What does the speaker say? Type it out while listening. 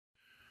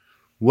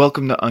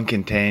Welcome to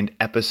Uncontained,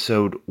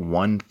 episode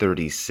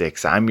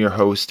 136. I'm your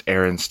host,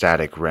 Aaron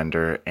Static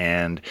Render,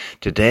 and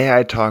today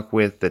I talk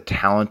with the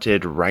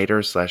talented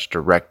writer slash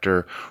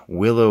director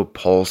Willow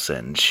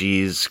Paulson.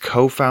 She's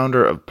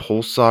co-founder of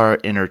Pulsar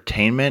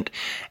Entertainment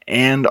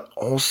and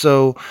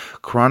also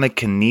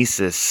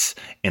Chronokinesis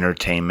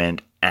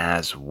Entertainment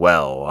as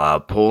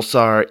well.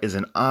 Pulsar is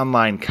an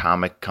online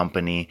comic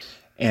company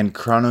and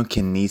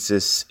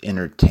Chronokinesis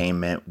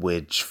Entertainment,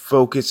 which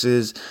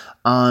focuses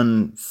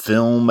on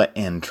film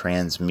and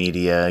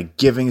transmedia,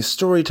 giving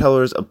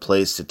storytellers a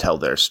place to tell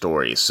their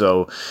story.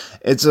 So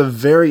it's a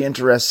very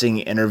interesting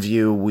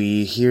interview.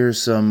 We hear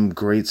some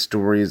great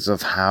stories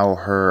of how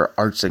her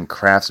arts and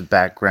crafts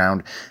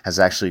background has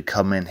actually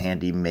come in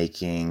handy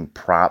making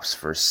props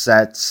for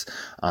sets.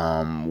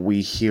 We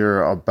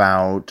hear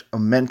about a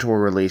mentor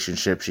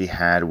relationship she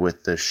had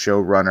with the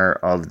showrunner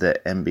of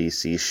the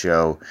NBC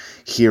show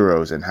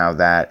Heroes and how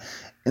that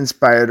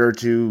inspired her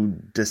to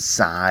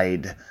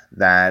decide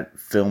that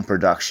film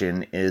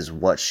production is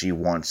what she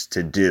wants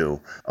to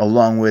do,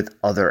 along with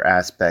other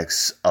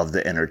aspects of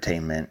the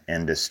entertainment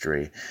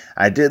industry.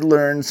 I did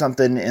learn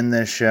something in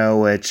this show,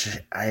 which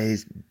I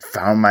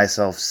found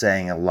myself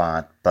saying a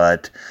lot,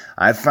 but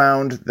I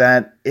found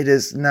that it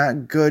is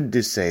not good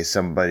to say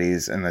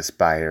somebody's an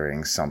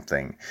aspiring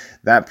something.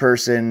 That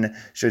person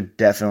should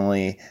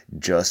definitely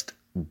just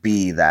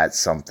be that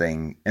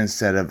something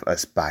instead of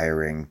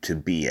aspiring to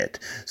be it.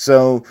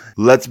 So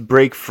let's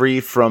break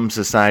free from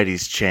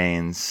society's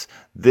chains.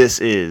 This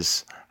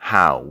is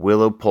how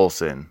Willow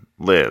Paulson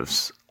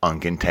lives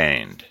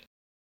uncontained.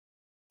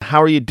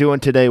 How are you doing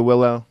today,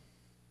 Willow?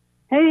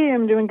 Hey,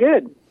 I'm doing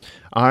good.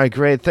 All right,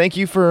 great. Thank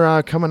you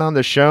for coming on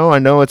the show. I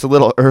know it's a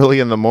little early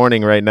in the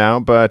morning right now,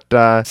 but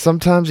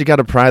sometimes you got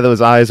to pry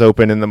those eyes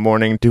open in the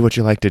morning, do what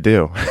you like to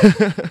do.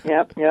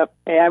 Yep.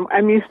 Hey,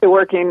 I'm used to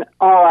working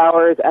all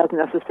hours as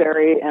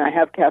necessary, and I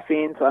have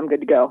caffeine, so I'm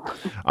good to go.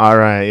 All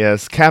right,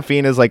 yes.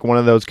 Caffeine is like one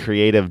of those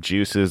creative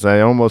juices.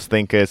 I almost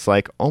think it's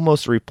like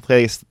almost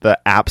replaced the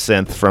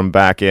absinthe from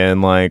back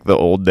in like the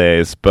old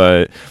days,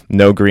 but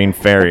no green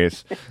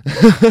fairies.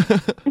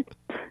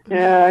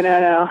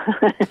 No.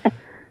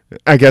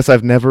 I guess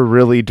I've never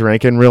really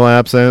drinking real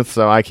absinthe,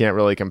 so I can't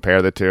really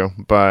compare the two.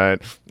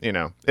 But you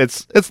know,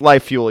 it's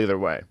life fuel either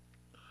way.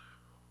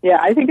 Yeah,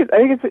 I think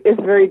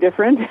it's very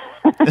different.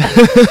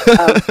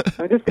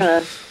 I'm just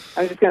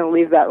gonna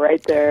leave that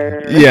right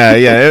there. Yeah.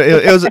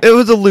 It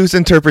was a loose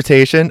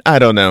interpretation. I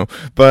don't know,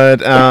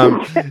 but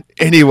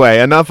anyway,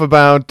 enough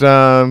about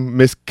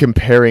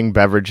miscomparing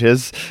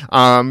beverages.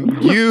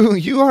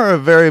 You are a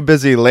very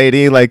busy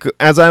lady. Like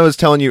as I was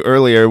telling you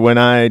earlier, when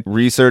I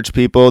research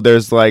people,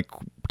 there's like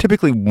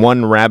typically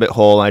one rabbit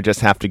hole I just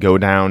have to go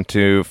down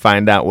to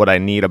find out what I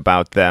need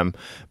about them.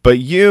 But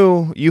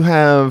you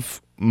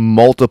have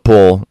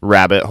multiple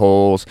rabbit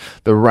holes,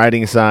 the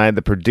writing side,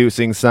 the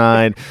producing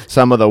side,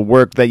 some of the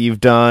work that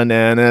you've done,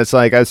 and it's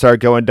like I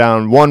start going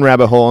down one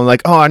rabbit hole and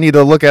like, oh, I need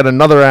to look at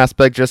another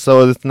aspect just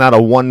so it's not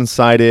a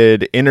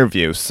one-sided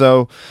interview.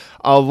 So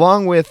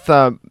along with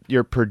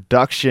your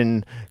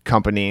production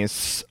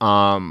companies,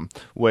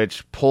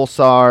 which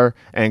Pulsar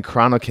and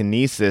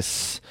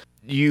Chronokinesis,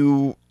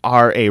 you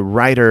are a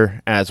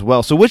writer as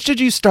well. So which did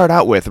you start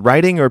out with,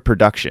 writing or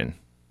production?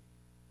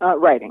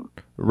 Writing.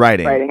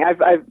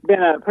 I've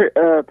been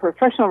a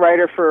professional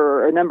writer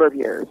for a number of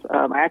years.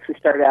 I actually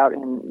started out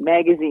in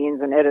magazines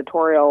and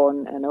editorial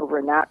and over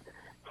in that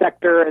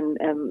sector,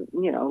 and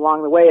you know,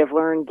 along the way I've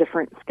learned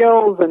different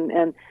skills,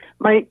 and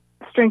my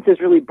strength is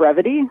really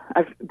brevity.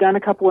 I've done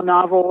a couple of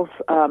novels.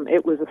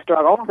 It was a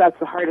struggle. That's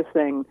the hardest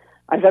thing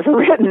I've ever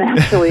written,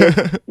 actually,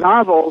 is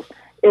novels.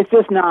 It's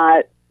just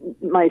not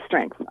my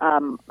strength.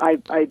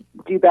 I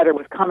do better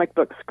with comic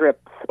book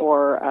scripts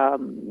or,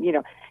 you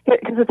know,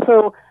 because it's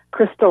so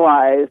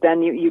crystallized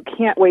and you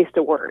can't waste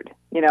a word,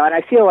 you know, and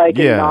I feel like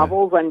in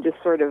novels I'm just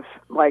sort of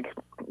like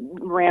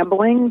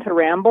rambling to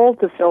ramble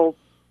to fill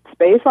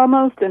space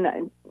almost,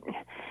 and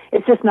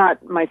it's just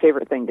not my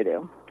favorite thing to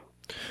do.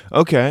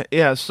 Okay,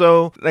 yeah,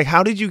 so like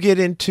how did you get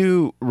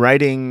into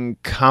writing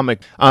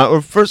comic,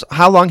 or first,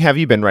 how long have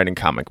you been writing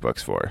comic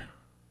books for?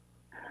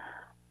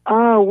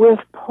 With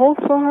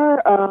Pulsar,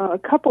 a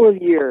couple of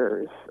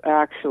years,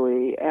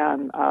 actually,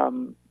 and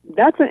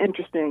that's an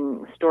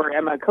interesting story.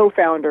 I'm a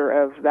co-founder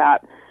of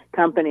that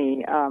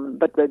company,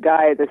 but the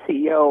guy, the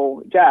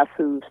CEO, Jeff,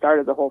 who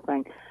started the whole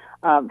thing,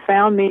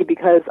 found me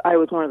because I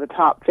was one of the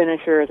top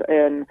finishers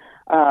in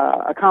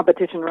a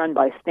competition run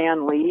by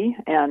Stan Lee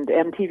and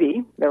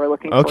MTV. They were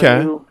looking for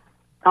new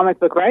comic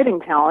book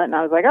writing talent, and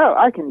I was like, oh,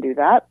 I can do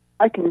that.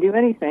 I can do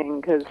anything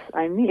because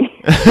I'm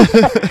me.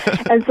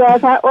 And so I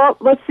thought, well,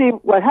 let's see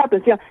what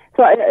happens. Yeah.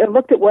 So I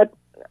looked at what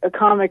a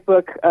comic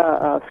book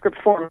script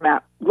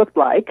format looked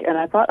like, and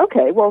I thought,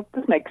 okay, well,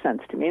 this makes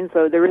sense to me. And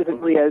so there isn't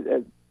really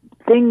a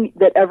thing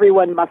that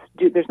everyone must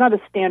do. There's not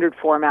a standard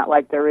format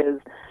like there is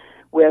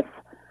with,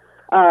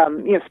 you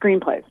know,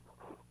 screenplays.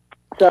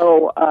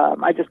 So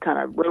I just kind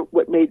of wrote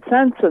what made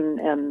sense and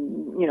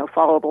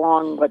followed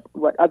along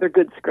what other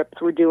good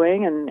scripts were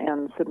doing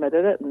and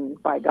submitted it.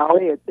 And by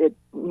golly, it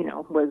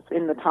was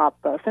in the top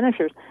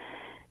finishers.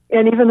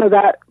 And even though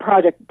that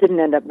project didn't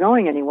end up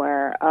going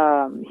anywhere,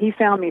 he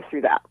found me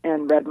through that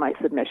and read my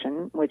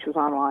submission, which was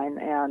online,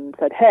 and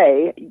said,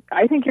 "Hey,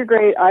 I think you're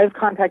great. I've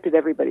contacted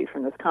everybody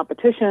from this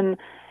competition,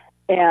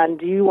 and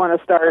do you want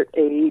to start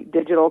a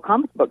digital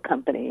comic book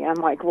company?" I'm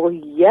like, "Well,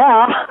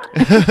 yeah."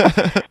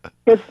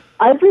 Because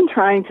I've been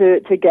trying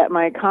to get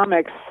my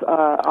comics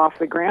off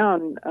the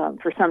ground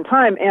for some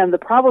time, and the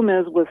problem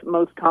is with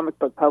most comic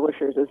book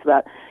publishers is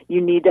that you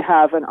need to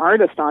have an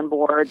artist on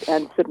board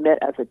and submit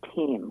as a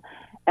team.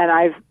 And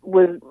I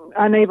was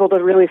unable to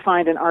really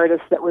find an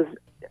artist that was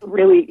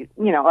really,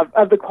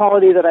 of the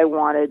quality that I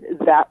wanted,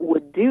 that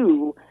would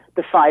do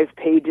the 5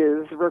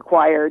 pages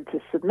required to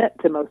submit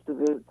to most of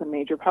the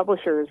major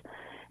publishers.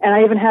 And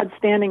I even had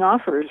standing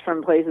offers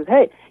from places.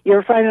 "Hey, you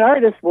ever find an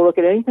artist? We'll look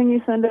at anything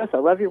you send us. I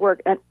love your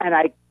work." And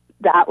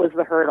that was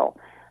the hurdle.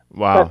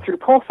 Wow. But through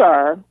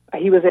Pulsar,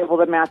 he was able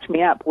to match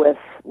me up with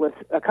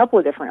a couple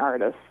of different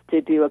artists to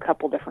do a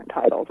couple different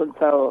titles. And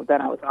so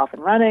then I was off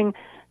and running.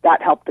 That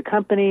helped the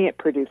company. It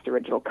produced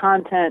original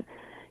content,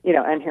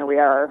 and here we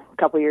are a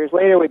couple of years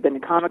later. We've been to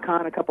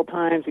Comic-Con a couple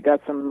times. We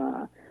got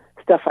some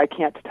stuff I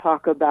can't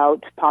talk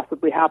about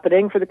possibly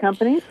happening for the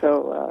company.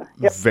 So,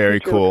 very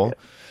cool.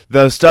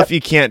 The stuff you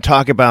can't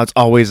talk about is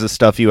always the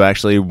stuff you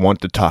actually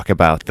want to talk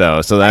about,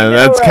 though. So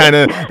that's kind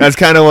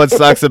of what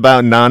sucks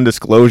about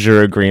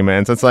non-disclosure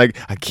agreements. It's like,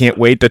 I can't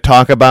wait to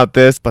talk about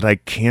this, but I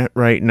can't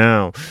right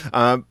now.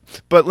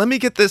 But let me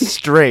get this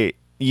straight.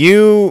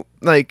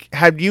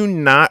 Have you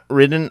not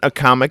written a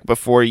comic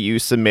before you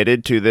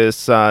submitted to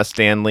this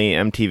Stanley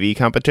MTV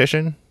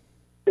competition?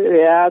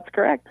 Yeah, that's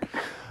correct.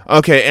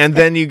 Okay, and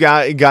then you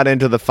got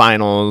into the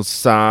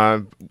finals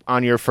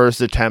on your first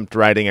attempt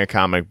writing a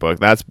comic book.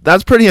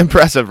 That's pretty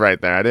impressive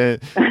right there. I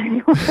didn't.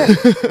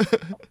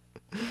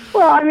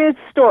 Well, I mean, it's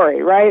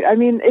story, right? I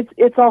mean,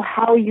 it's all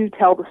how you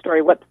tell the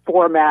story, what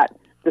format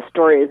the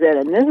story is in.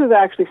 And this is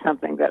actually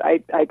something that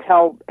I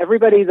tell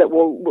everybody that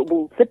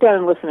will sit down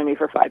and listen to me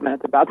for 5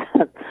 minutes about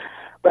this.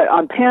 But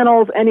on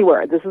panels,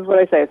 anywhere, this is what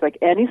I say. It's like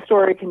any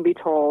story can be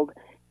told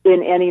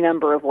in any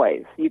number of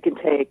ways. You can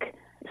take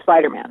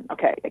Spider-Man.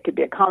 Okay, it could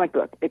be a comic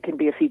book. It can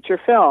be a feature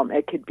film.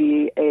 It could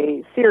be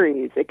a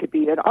series. It could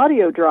be an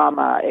audio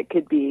drama. It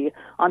could be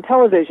on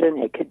television.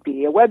 It could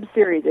be a web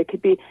series. It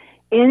could be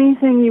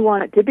anything you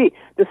want it to be.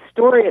 The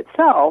story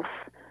itself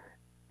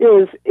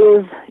is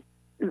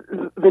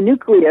the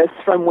nucleus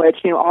from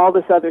which all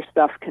this other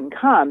stuff can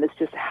come. It's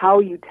just how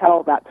you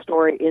tell that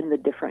story in the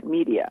different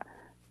media.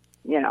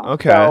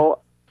 Okay. So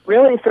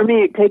really, for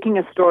me, taking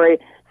a story,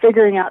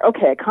 figuring out,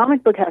 okay, a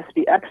comic book has to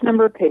be X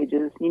number of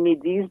pages. You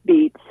need these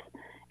beats.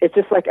 It's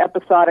just like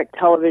episodic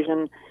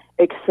television,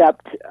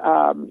 except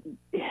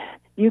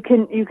you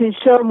can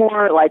show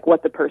more like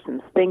what the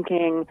person's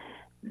thinking.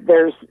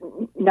 There's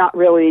not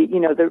really,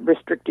 the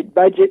restricted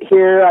budget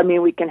here. I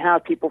mean, we can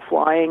have people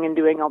flying and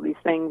doing all these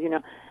things,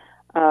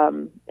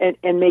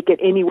 and make it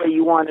any way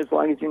you want, as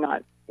long as you're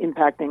not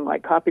impacting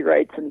like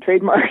copyrights and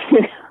trademarks.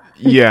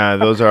 Yeah,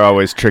 those are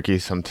always tricky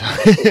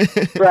sometimes.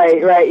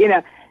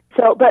 Right.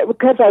 So, but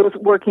because I was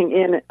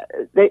working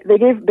they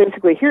gave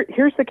basically,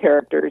 here's the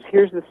characters,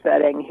 here's the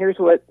setting, here's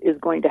what is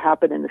going to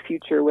happen in the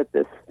future with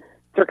this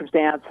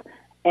circumstance,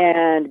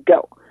 and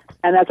go.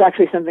 And that's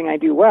actually something I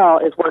do well,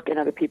 is work in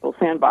other people's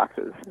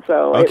sandboxes.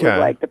 So It was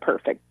like the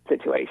perfect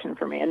situation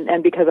for me.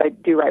 And because I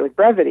do write with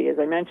brevity, as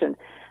I mentioned,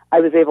 I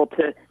was able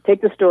to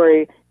take the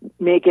story,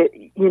 make it,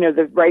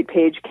 the right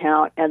page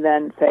count, and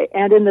then say,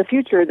 and in the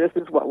future, this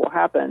is what will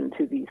happen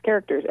to these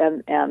characters.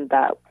 And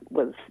that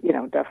was,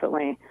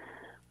 definitely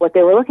what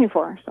they were looking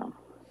for. So,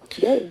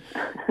 yay.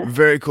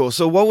 Very cool.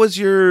 So what was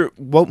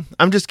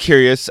I'm just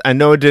curious. I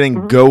know it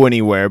didn't go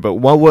anywhere, but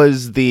what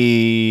was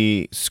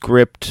the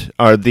script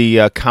or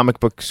the comic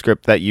book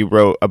script that you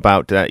wrote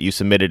about that you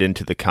submitted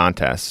into the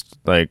contest?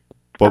 It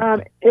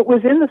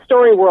was in the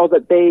story world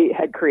that they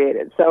had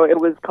created. So it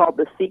was called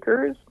The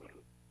Seekers.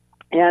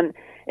 And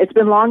it's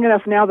been long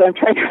enough now that I'm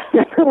trying to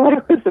remember what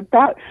it was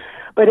about.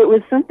 But it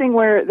was something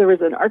where there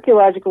was an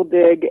archaeological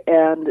dig,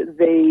 and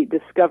they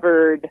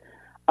discovered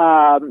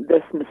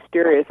this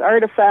mysterious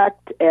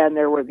artifact, and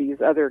there were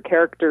these other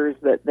characters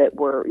that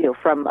were,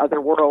 from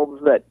other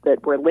worlds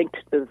that were linked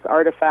to this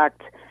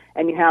artifact.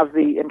 And you have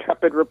the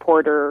intrepid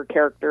reporter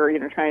character,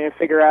 trying to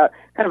figure out,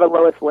 kind of a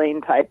Lois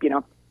Lane type,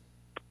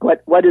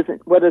 what does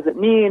it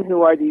mean?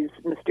 Who are these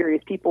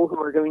mysterious people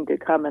who are going to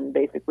come and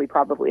basically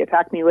probably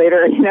attack me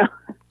later?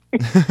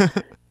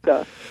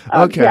 So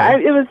okay. Yeah,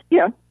 it was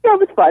it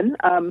was fun.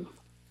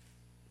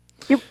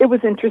 It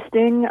was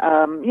interesting.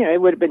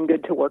 It would have been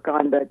good to work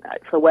on, but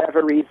for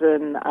whatever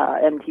reason,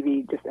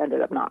 MTV just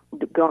ended up not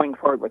going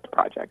forward with the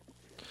project.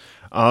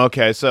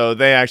 Okay, so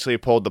they actually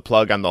pulled the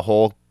plug on the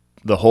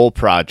whole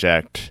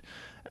project.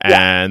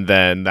 And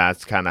then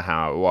that's kind of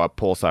how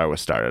Pulsar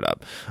was started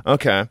up.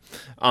 Okay.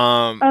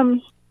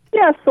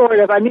 Yeah, sort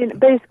of. I mean,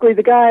 basically,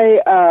 the guy,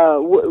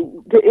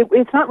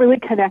 it's not really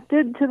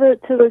connected to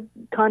the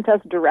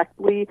contest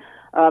directly.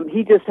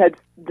 He just had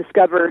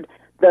discovered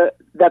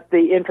that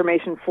the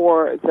information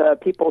for the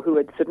people who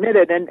had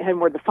submitted and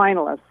were the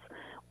finalists,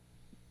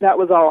 that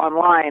was all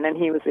online, and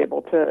he was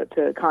able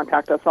to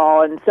contact us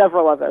all, and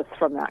several of us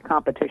from that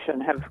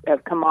competition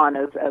have come on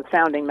as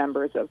founding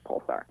members of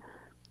Pulsar.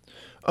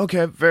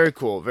 Okay, very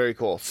cool, very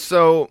cool.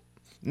 So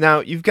now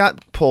you've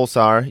got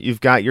Pulsar,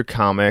 you've got your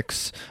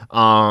comics.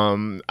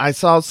 I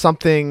saw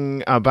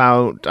something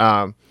about,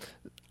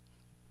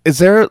 is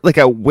there like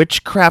a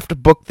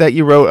witchcraft book that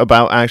you wrote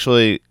about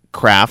actually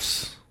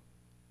crafts?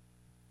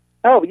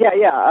 Oh, yeah.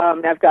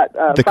 I've got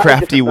The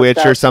Crafty Witch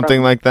or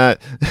something like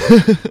that.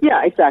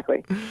 Yeah,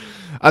 exactly.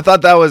 I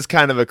thought that was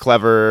kind of a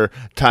clever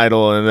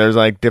title, and there's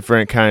like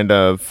different kind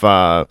of,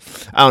 I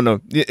don't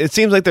know. It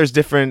seems like there's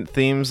different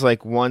themes,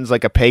 like one's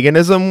like a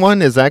paganism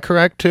one. Is that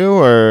correct too,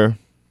 or?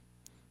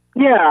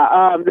 Yeah,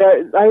 I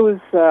was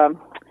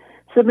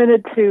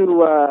submitted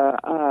to,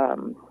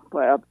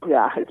 well,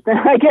 yeah, it's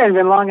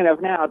been long enough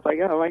now. It's like,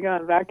 oh my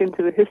God, back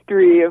into the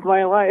history of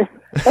my life.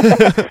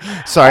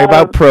 Sorry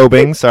about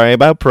probing.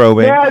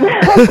 Yeah,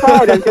 that's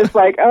fine. I'm just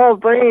like, oh,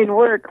 brain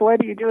work.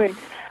 What are you doing?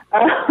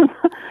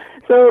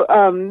 So,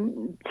 I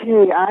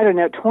don't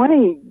know,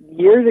 20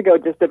 years ago,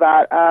 just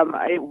about,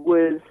 it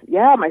was,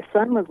 my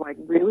son was like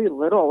really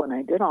little when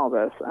I did all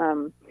this.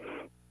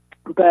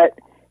 But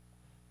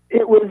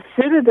it was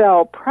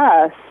Citadel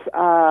Press,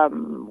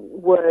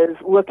 was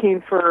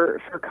looking for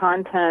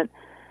content.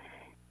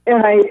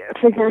 And I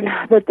figured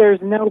that there's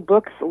no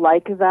books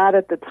like that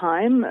at the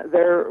time.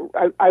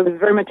 I was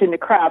very much into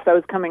crafts. I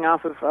was coming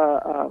off of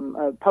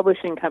a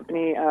publishing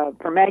company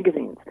for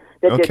magazines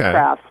that did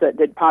crafts, that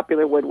did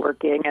popular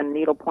woodworking and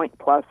Needlepoint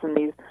Plus and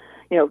these,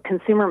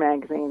 consumer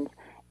magazines.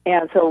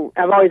 And so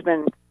I've always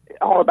been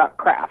all about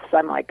crafts.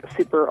 I'm like a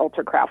super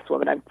ultra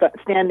craftswoman. I'm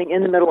standing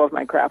in the middle of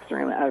my crafts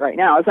room right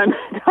now as I'm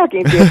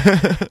talking to you.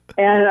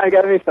 And I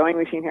got a sewing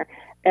machine here.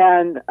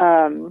 And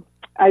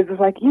I was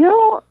like,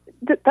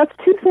 that's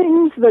two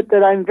things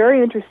that I'm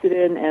very interested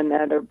in and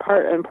that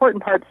are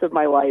important parts of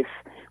my life,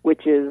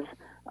 which is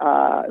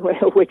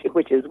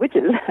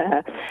witches,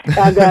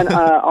 and then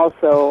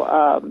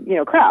also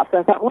crafts.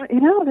 I thought,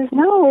 there's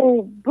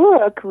no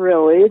book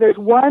really. There's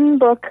one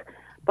book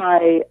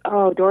by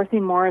Dorothy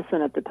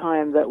Morrison at the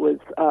time that was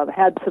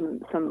had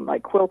some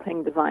like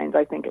quilting designs,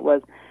 I think it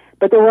was.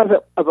 But there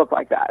was a book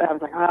like that. And I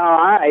was like,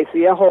 I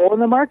see a hole in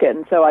the market,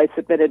 and so I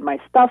submitted my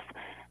stuff.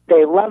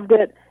 They loved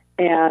it.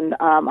 And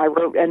I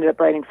ended up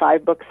writing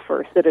 5 books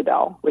for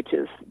Citadel, which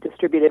is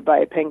distributed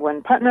by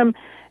Penguin Putnam.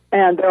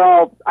 And they're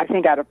all, I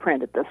think, out of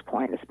print at this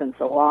point. It's been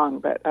so long.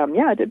 But,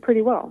 I did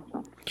pretty well.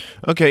 So.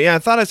 Okay, yeah, I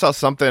thought I saw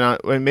something.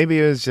 Maybe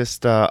it was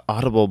just an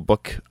Audible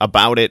book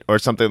about it or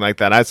something like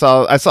that. I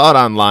saw it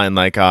online,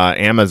 like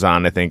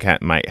Amazon, I think,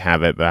 might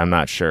have it, but I'm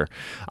not sure.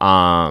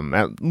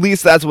 At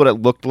least that's what it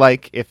looked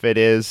like. If it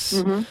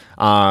is,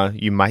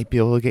 you might be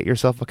able to get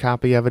yourself a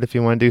copy of it if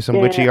you want to do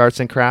some witchy arts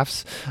and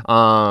crafts. These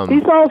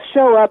all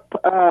show up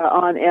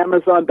on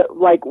Amazon, but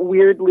like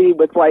weirdly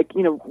with like,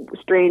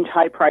 strange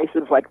high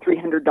prices, like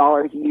 $300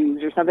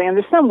 used or something. And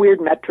there's some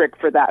weird metric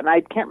for that, and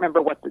I can't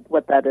remember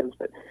what that is,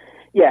 but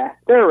yeah,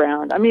 they're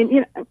around. I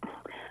mean,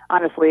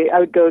 honestly, I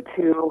would go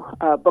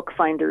to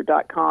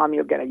bookfinder.com.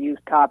 You'll get a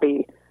used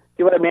copy. If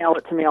you want to mail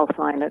it to me, I'll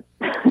sign it.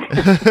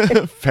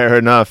 Fair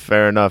enough.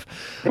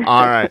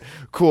 All right,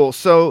 cool.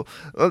 So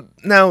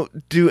now,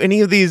 do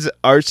any of these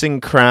arts and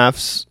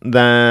crafts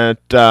that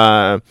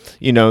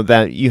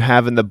that you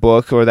have in the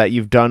book or that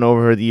you've done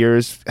over the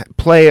years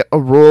play a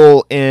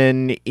role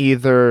in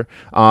either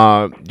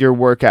your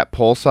work at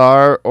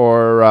Pulsar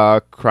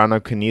or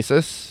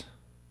Chronokinesis?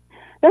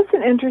 That's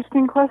an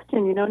interesting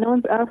question. No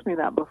one's asked me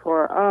that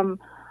before.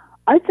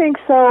 I think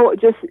so,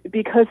 just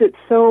because it's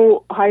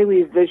so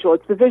highly visual.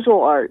 It's the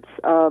visual arts.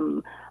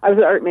 I was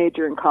an art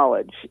major in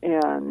college,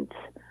 and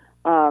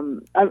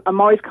I'm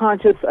always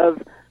conscious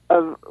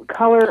of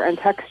color and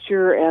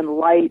texture and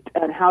light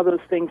and how those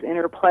things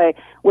interplay,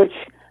 which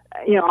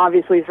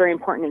obviously is very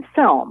important in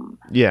film.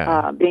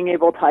 Yeah. Being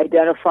able to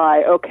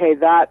identify, okay,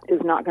 that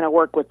is not going to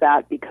work with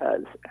that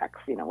because X,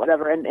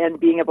 whatever, and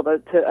being able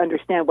to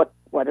understand what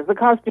does the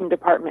costume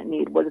department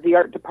need? What does the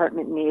art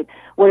department need?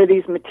 What are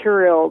these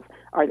materials?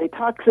 Are they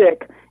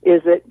toxic?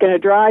 Is it going to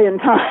dry in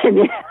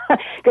time?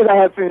 Because I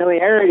have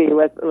familiarity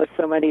with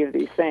so many of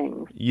these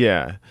things.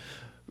 Yeah.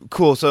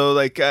 Cool. So,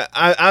 like,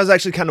 I was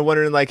actually kind of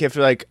wondering, like, if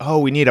you're like, oh,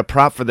 we need a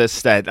prop for this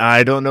set.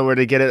 I don't know where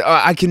to get it.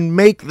 Oh, I can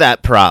make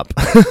that prop.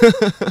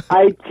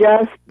 I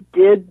just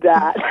did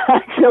that,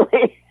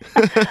 actually.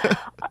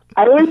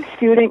 I was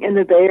shooting in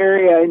the Bay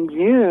Area in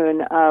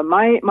June.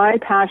 My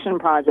passion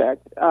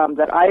project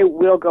that I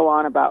will go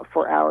on about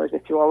 4 hours,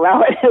 if you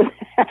allow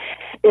it,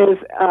 is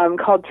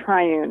called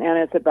Triune, and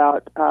it's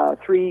about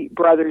 3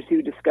 brothers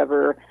who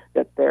discover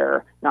that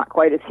they're not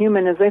quite as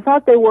human as they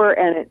thought they were,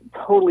 and it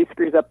totally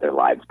screws up their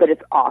lives, but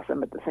it's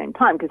awesome at the same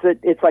time because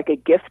it's like a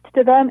gift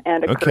to them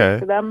and a curse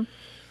to them.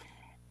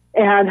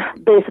 And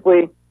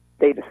basically,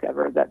 they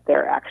discover that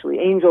they're actually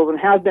angels and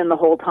have been the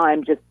whole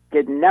time, just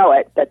didn't know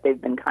it, that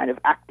they've been kind of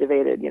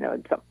activated,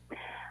 and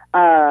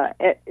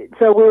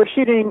so we were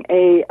shooting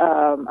a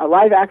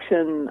live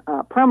action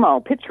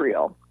promo pitch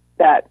reel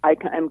that I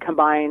am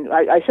combined.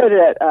 I showed it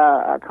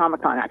at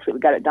Comic-Con, actually. We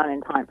got it done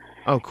in time.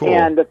 Oh, cool.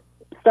 And it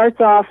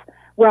starts off,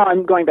 well,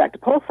 I'm going back to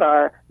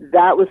Pulsar.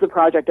 That was the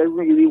project I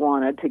really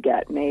wanted to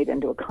get made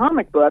into a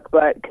comic book,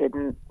 but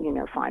couldn't,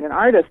 find an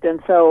artist. And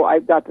so I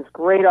got this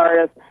great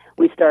artist.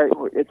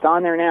 It's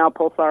on there now,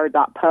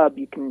 pulsar.pub.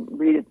 You can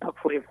read it,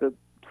 hopefully, if the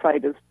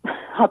site is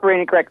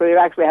operating correctly. We've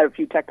actually had a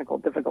few technical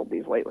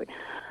difficulties lately.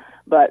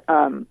 But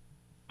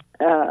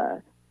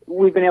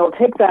we've been able to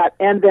take that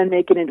and then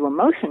make it into a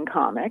motion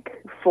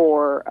comic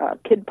for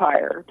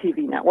Kidpire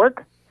TV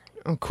network.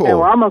 Oh, cool. And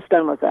we're almost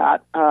done with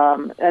that.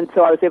 And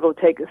so I was able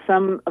to take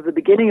some of the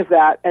beginning of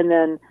that and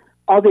then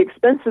all the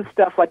expensive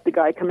stuff, like the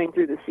guy coming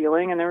through the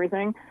ceiling and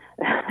everything,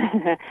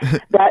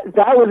 that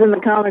was in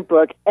the comic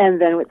book.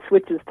 And then it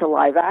switches to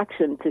live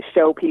action to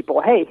show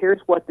people, hey,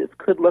 here's what this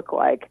could look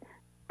like.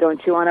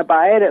 Don't you want to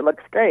buy it? It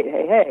looks great.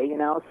 Hey,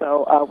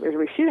 So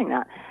we're shooting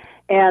that.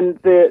 And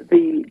the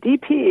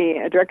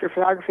DP, a director of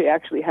photography,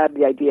 actually had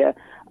the idea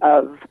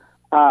of,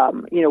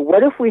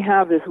 what if we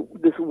have this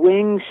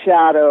wing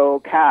shadow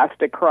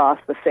cast across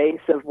the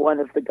face of one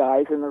of the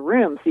guys in the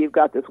room? So you've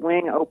got this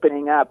wing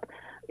opening up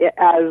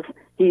as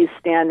he's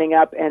standing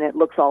up, and it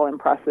looks all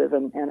impressive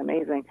and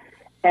amazing.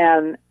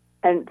 And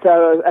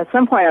so at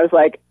some point I was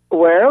like,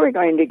 where are we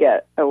going to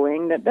get a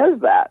wing that does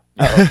that?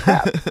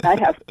 I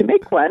have to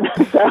make one.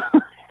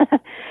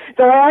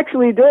 So I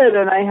actually did,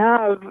 and I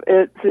have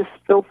it just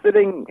still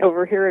sitting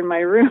over here in my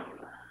room.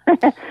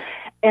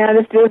 And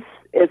it's just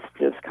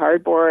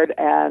cardboard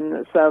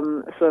and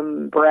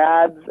some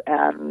brads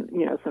and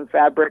some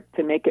fabric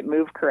to make it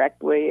move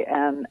correctly,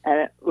 and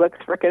it looks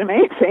freaking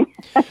amazing.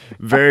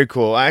 Very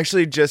cool. I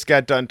actually just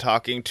got done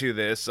talking to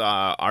this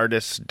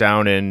artist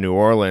down in New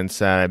Orleans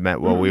that I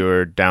met while we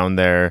were down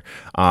there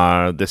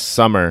this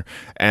summer,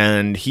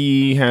 and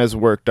he has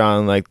worked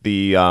on like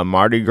the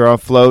Mardi Gras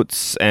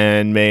floats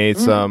and made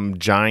some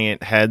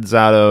giant heads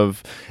out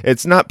of,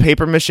 it's not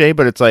paper mache,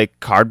 but it's like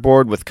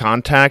cardboard with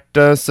contact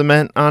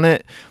cement on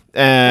it.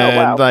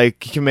 And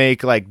like you can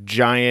make like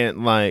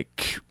giant,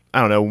 like,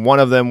 I don't know, one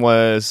of them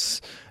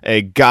was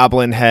a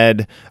goblin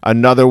head,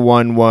 another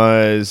one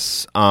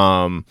was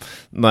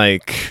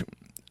like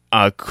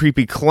a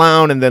creepy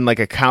clown, and then like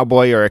a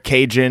cowboy or a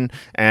Cajun,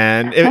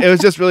 and it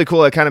was just really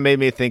cool. It kind of made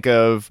me think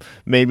of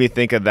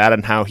that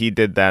and how he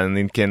did that, and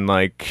then can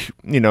like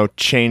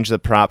change the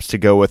props to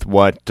go with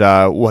what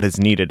is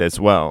needed as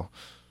well.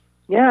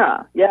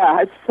 Yeah,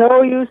 it's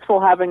so useful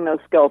having those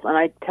skills, and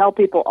I tell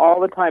people all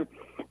the time.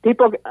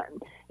 People, I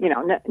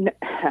don't know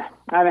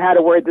how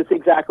to word this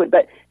exactly,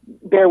 but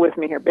bear with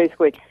me here.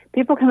 Basically,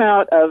 people come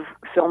out of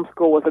film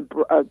school with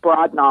a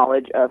broad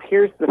knowledge of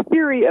here's the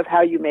theory of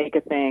how you make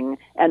a thing,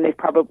 and they've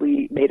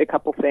probably made a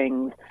couple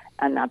things,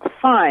 and that's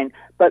fine.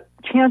 But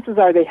chances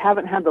are they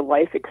haven't had the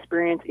life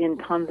experience in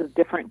tons of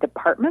different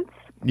departments.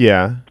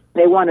 Yeah.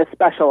 They want to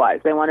specialize.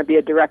 They want to be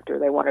a director.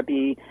 They want to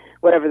be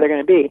whatever they're going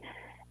to be.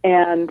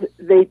 And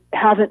they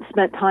haven't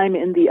spent time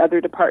in the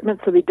other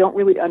departments, so they don't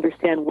really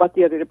understand what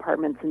the other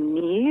departments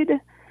need,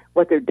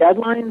 what their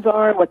deadlines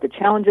are, what the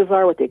challenges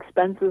are, what the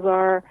expenses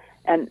are,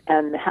 and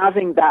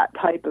having that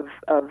type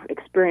of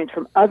experience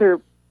from other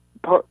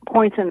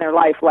points in their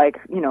life, like,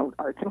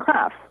 arts and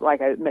crafts,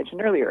 like I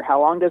mentioned earlier. How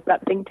long does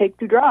that thing take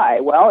to dry?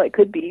 Well, it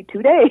could be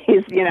 2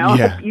 days,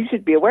 Yeah. You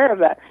should be aware of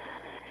that.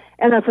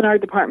 And that's an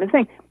art department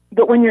thing.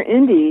 But when you're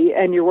indie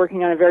and you're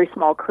working on a very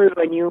small crew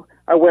and you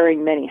are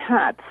wearing many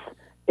hats,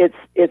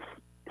 it's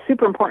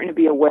super important to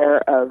be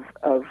aware of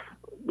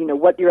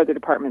what your other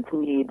departments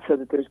need so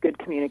that there's good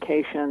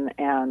communication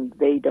and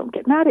they don't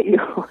get mad at you.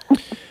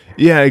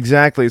 Yeah,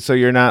 exactly. So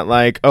you're not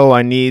like, oh,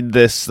 I need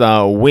this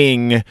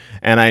wing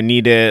and I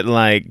need it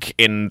like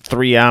in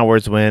 3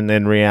 hours, when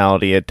in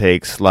reality it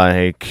takes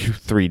like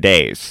 3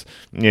 days,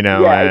 Yeah,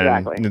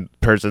 and exactly. the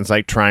person's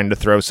like trying to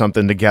throw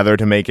something together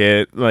to make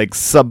it like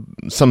some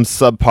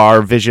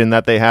subpar vision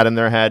that they had in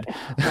their head.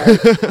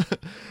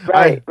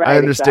 Right. I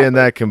understand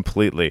exactly. that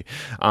completely.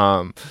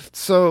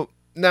 So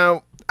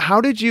now, how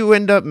did you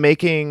end up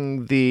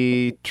making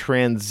the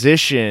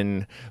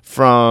transition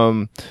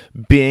from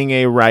being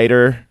a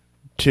writer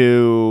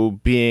to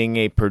being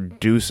a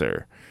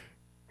producer?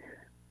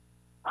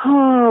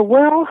 Oh,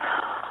 well,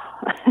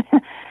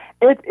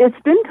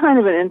 it's been kind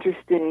of an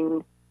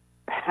interesting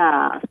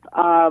path.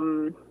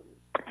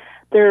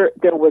 There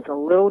was a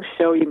little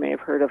show you may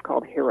have heard of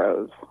called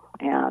Heroes,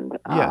 and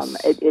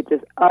Yes. it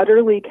just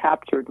utterly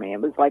captured me.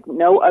 It was like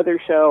no other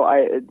show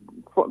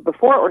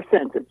before or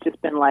since. It's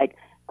just been like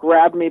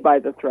grabbed me by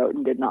the throat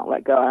and did not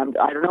let go.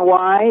 I don't know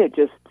why. It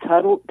just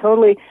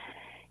totally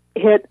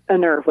hit a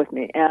nerve with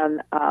me.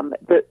 And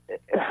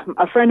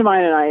a friend of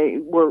mine and I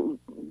were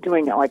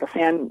doing like a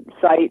fan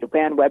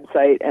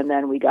website, and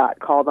then we got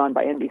called on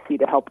by NBC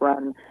to help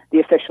run the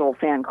official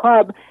fan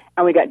club,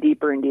 and we got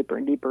deeper and deeper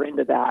and deeper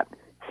into that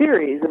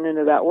series and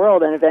into that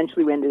world, and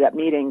eventually we ended up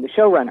meeting the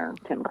showrunner,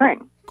 Tim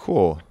Crane.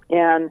 Cool.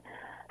 And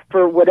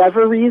for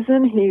whatever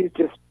reason, he's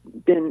just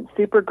been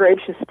super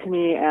gracious to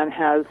me and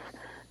has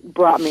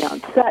brought me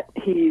on set.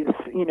 He's,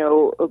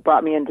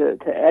 brought me into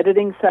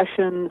editing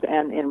sessions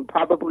and in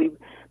probably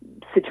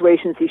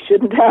situations he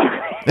shouldn't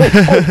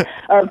have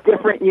of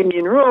different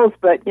union rules.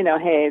 But,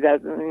 hey,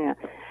 that's,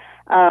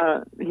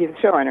 he's a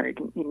showrunner. He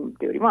can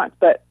do what he wants.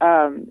 But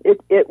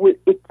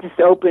it just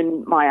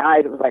opened my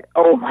eyes. It was like,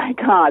 oh my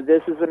God,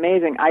 this is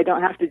amazing. I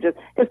don't have to just,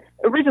 because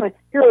originally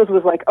Heroes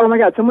was like, oh my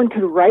God, someone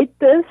could write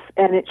this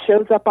and it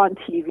shows up on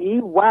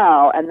TV.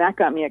 Wow. And that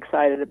got me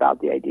excited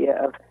about the idea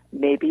of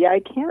maybe I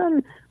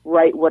can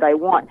write what I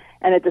want.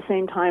 And at the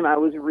same time, I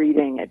was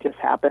reading, it just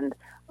happened,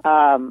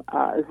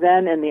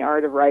 Zen and the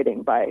Art of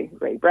Writing by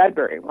Ray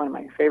Bradbury, one of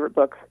my favorite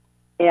books.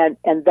 And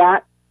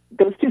that,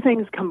 those two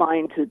things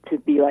combined to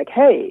be like,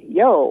 hey,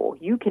 yo,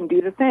 you can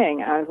do the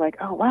thing. And I was like,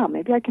 oh, wow,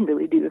 maybe I can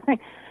really do the thing.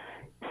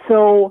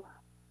 So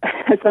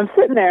I'm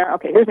sitting there.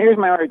 Okay, here's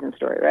my origin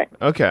story, right?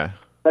 Okay.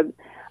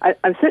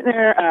 I'm sitting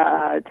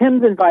there.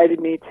 Tim's invited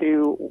me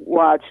to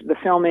watch the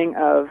filming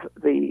of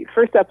the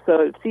first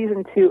episode of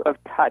season 2 of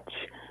Touch,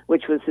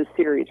 which was his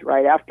series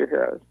right after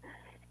Heroes.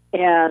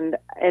 And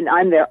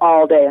I'm there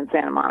all day in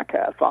Santa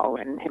Monica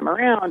following him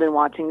around and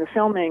watching the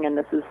filming, and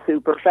this is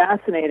super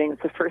fascinating.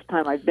 It's the first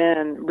time I've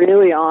been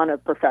really on a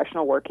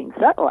professional working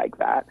set like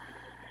that.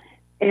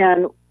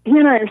 And he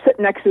and I are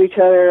sitting next to each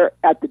other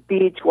at the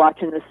beach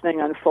watching this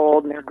thing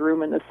unfold, and they're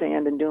grooming the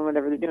sand and doing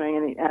whatever they're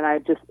doing,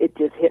 and it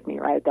just hit me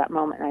right at that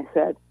moment. And I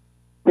said,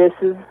 this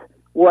is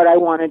what I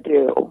want to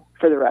do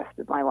for the rest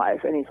of my life.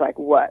 And he's like,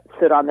 what,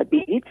 sit on the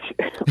beach?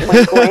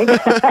 Wink, wink.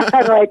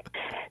 I'm like,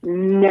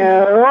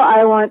 no,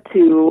 I want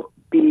to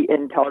be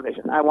in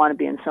television. I want to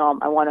be in film.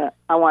 I want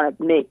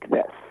to make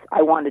this.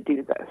 I want to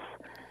do this.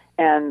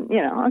 And,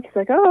 he's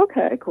like, oh,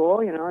 okay, cool,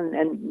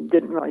 and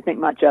didn't really think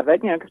much of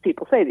it, because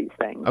people say these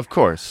things. Of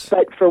course.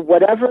 But for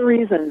whatever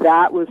reason,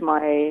 that was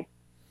my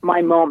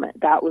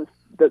moment. That was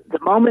the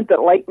moment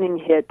that lightning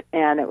hit,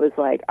 and it was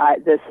like, I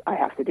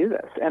have to do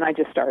this. And I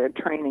just started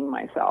training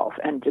myself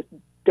and just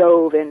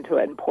dove into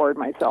it and poured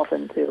myself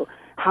into,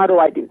 how do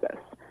I do this?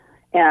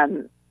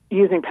 And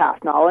using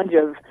past knowledge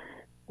of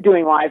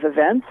doing live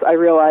events, I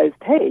realized,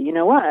 hey, you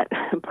know what?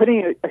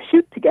 Putting a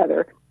shoot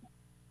together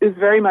is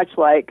very much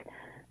like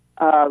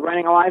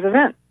running a live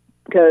event,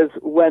 because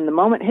when the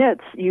moment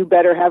hits, you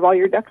better have all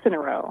your ducks in a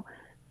row,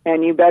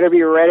 and you better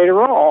be ready to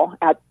roll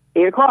at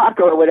 8 o'clock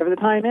or whatever the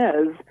time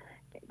is.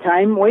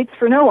 Time waits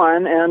for no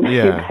one, and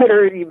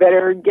you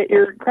better get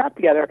your crap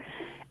together.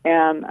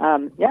 And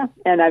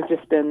and I've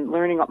just been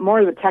learning more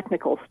of the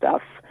technical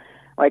stuff,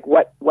 like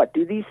what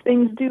do these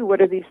things do?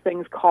 What are these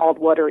things called?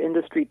 What are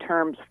industry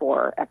terms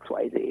for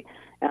XYZ?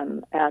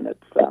 And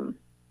it's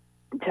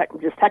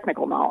just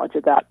technical knowledge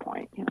at that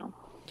point,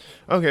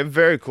 Okay,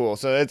 very cool.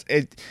 So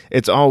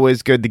it's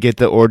always good to get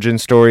the origin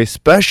story,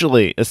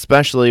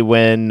 especially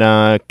when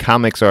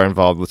comics are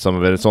involved with some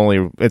of it.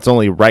 It's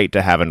only right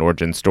to have an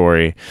origin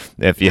story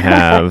if you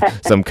have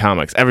some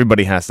comics.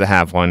 Everybody has to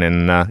have one,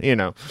 and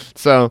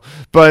So,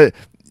 but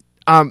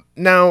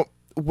now,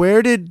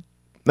 where did,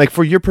 like,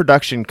 for your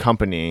production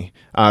company,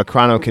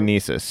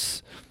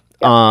 Chronokinesis,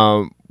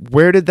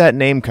 where did that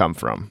name come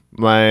from?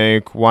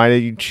 Like, why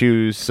did you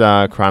choose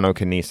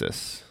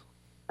Chronokinesis?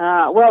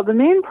 Well, the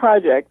main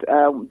project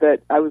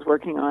that I was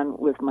working on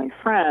with my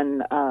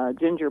friend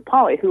Ginger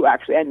Polly, who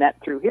actually I met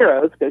through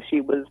Heroes because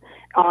she was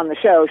on the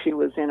show. She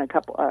was in a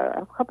couple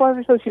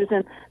episodes. She was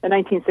in the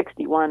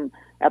 1961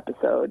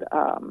 episode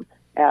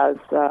as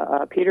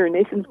Peter and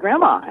Nathan's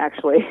grandma,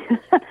 actually.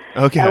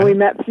 Okay. And we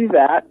met through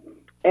that.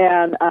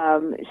 And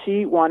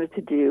she wanted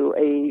to do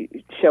a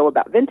show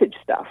about vintage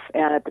stuff.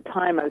 And at the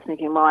time, I was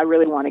thinking, well, I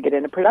really want to get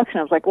into production.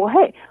 I was like, well,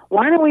 hey,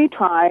 why don't we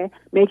try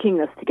making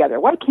this together?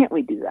 Why can't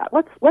we do that?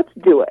 Let's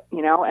do it,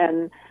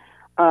 And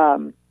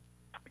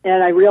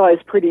I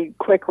realized pretty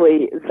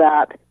quickly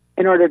that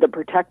in order to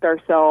protect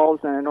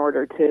ourselves and in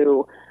order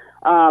to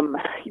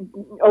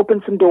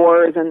open some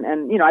doors, and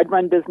I'd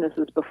run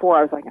businesses before.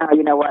 I was like,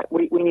 you know what?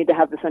 We need to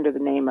have this under the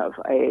name of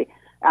a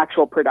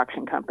actual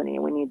production company.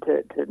 We need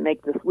to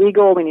make this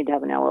legal. We need to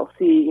have an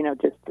LLC,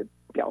 just to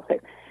be all safe.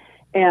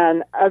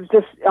 And I was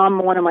just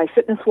on one of my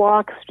fitness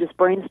walks, just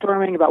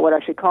brainstorming about what I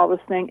should call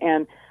this thing,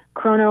 and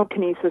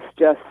Chronokinesis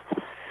just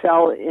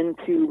fell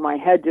into my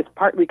head, just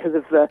partly because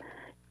of the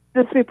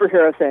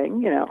superhero thing,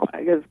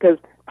 because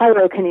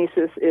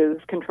pyrokinesis is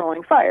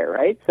controlling fire,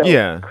 right? So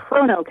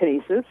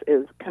chronokinesis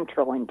is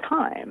controlling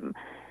time.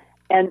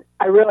 And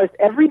I realized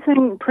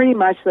everything pretty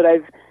much that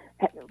I've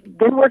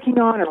been working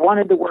on or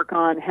wanted to work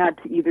on had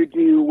to either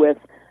do with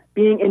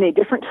being in a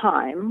different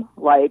time,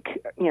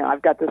 like,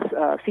 I've got this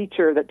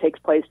feature that takes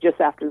place just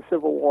after the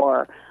Civil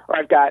War, or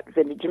I've got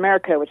Vintage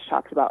America, which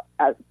talks about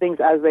things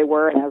as they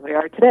were and as they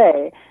are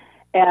today.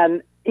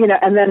 And,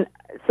 and then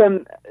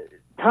some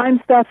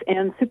time stuff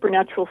and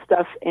supernatural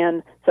stuff,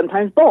 and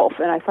sometimes both.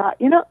 And I thought,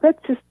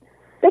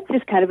 that's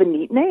just kind of a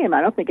neat name.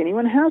 I don't think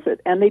anyone has it,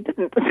 and they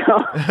didn't.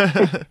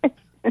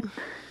 So,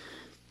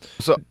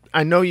 so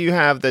I know you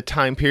have the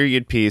time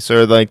period piece,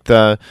 or like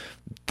the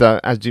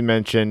as you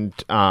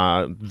mentioned,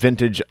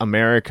 Vintage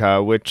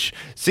America, which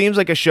seems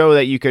like a show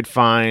that you could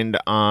find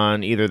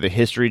on either the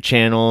History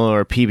Channel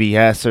or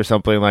PBS or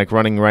something, like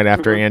running right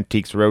after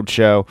Antiques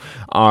Roadshow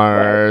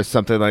or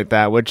something like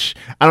that, which,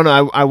 I don't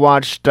know, I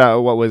watched,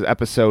 what was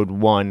episode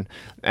 1,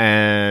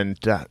 and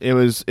it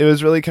was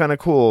really kind of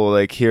cool,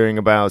 like hearing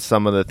about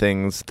some of the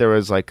things. There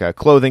was like a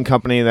clothing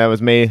company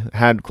that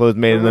had clothes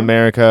made in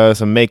America,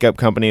 some makeup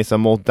company,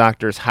 some old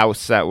doctor's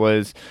house that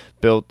was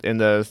built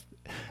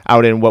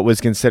out in what was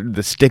considered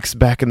the sticks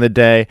back in the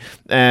day,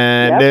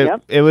 and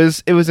it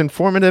was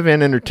informative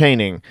and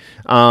entertaining.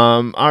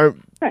 Are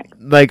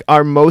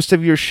most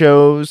of your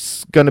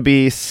shows going to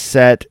be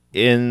set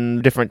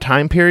in different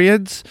time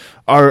periods?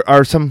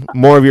 Are some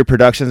more of your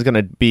productions going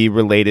to be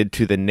related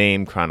to the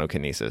name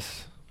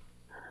Chronokinesis?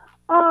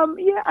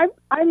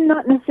 I'm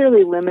not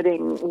necessarily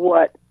limiting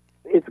what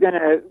is going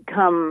to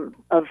come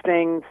of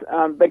things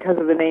because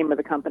of the name of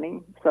the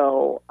company.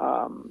 So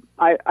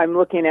I'm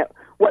looking at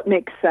what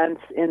makes sense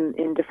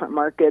in different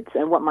markets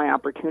and what my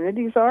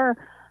opportunities are.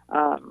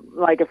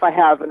 Like if I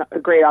have a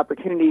great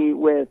opportunity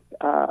with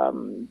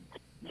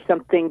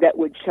something that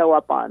would show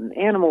up on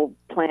Animal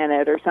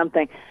Planet or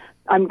something,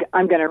 I'm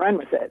going to run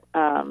with it.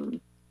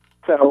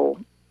 So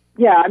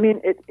yeah, I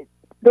mean,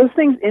 those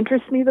things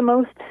interest me the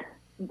most,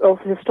 both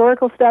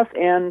historical stuff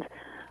and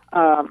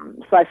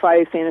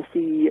sci-fi,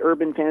 fantasy,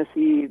 urban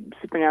fantasy,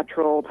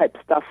 supernatural type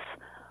stuff.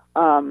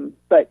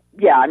 But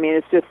yeah, I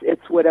mean,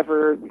 it's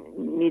whatever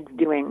needs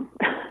doing.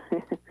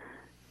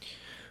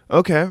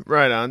 Okay,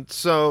 right on.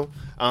 So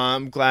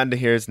I'm glad to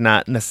hear it's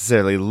not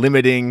necessarily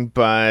limiting,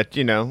 but,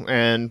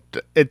 and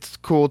it's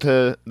cool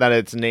that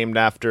it's named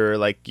after,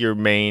 like, your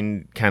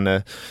main kind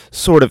of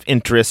sort of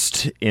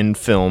interest in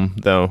film,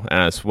 though,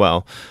 as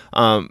well.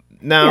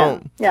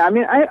 Now, yeah. I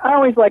mean, I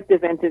always like the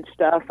vintage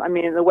stuff. I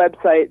mean, the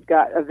website's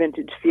got a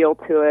vintage feel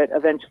to it.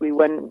 Eventually,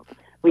 when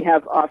we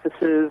have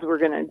offices, we're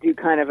going to do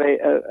kind of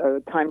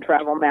a time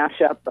travel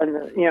mashup,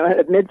 and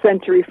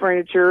mid-century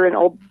furniture and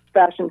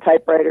old-fashioned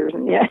typewriters,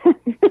 and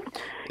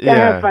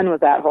have fun with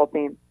that whole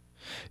theme.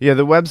 Yeah,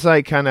 the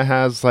website kind of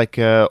has like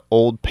a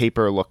old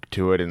paper look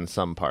to it in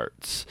some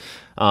parts.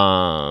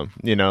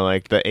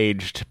 Like the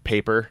aged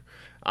paper.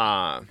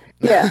 Yeah.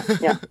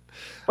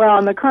 Well,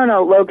 and the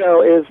Chrono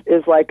logo is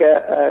like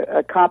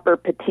a copper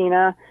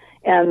patina,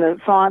 and the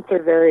fonts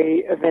are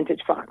very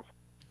vintage fonts.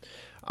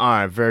 All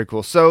right, very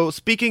cool. So,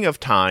 speaking of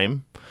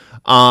time,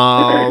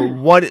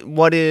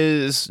 what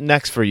is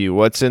next for you?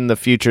 What's in the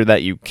future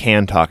that you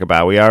can talk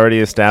about? We already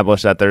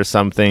established that there's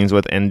some things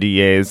with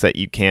NDAs that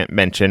you can't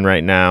mention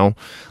right now.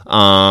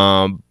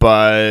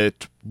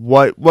 But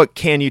what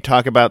can you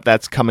talk about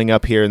that's coming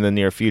up here in the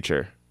near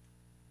future?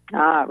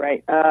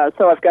 Right.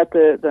 So I've got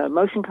the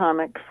motion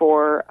comic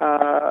for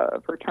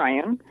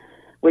Triune,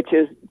 which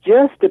is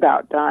just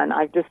about done.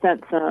 I've just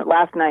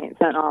last night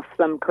sent off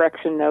some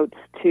correction notes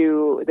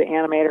to the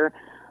animator.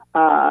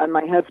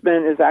 My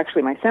husband is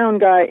actually my sound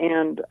guy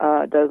and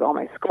does all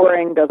my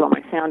scoring, does all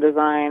my sound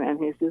design,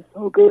 and he's just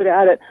so good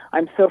at it.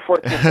 I'm so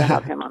fortunate to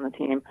have him on the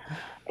team.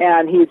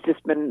 And he's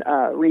just been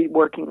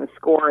reworking the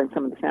score and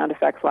some of the sound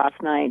effects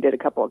last night, did a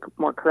couple of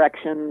more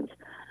corrections.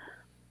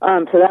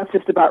 So that's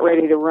just about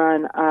ready to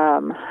run.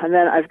 And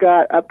then I've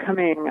got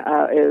upcoming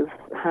this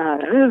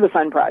is a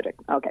fun project.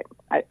 Okay,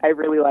 I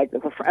really like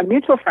this. A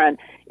mutual friend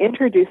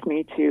introduced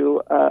me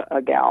to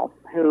a gal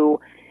who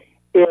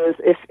is,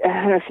 I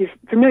don't know if you're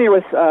familiar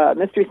with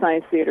Mystery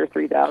Science Theater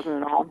 3000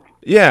 and all.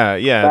 Yeah,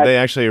 they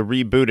actually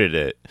rebooted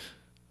it.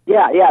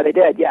 Yeah, they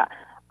did, yeah.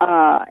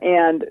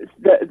 And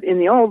in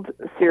the old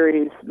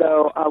series,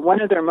 though,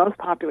 one of their most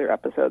popular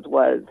episodes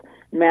was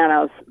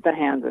Manos, The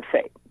Hands of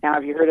Fate. Now,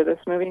 have you heard of this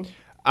movie?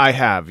 I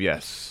have,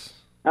 yes.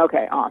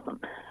 Okay,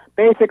 awesome.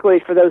 Basically,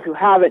 for those who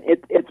haven't,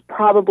 it's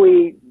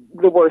probably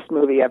the worst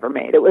movie ever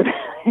made. It was,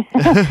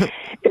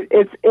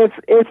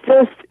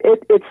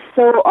 it's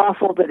so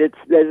awful that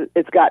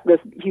it's got this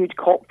huge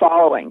cult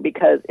following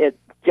because it's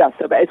just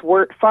so bad. It's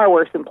far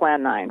worse than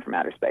Plan 9 from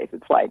Outer Space.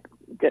 It's like,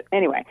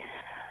 anyway.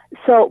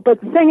 So,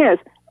 but the thing is,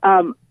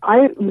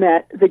 I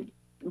met the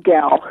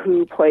gal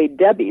who played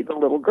Debbie, the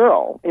little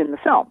girl in the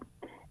film.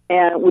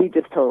 And we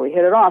just totally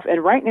hit it off.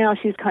 And right now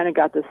she's kind of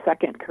got this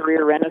second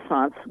career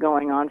renaissance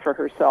going on for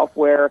herself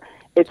where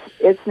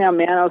it's now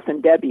Manos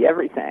and Debbie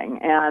everything.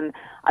 And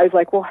I was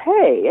like, well,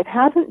 hey, it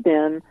hasn't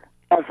been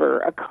ever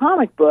a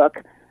comic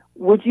book.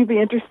 Would you be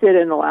interested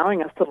in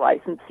allowing us to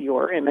license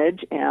your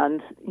image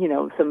and,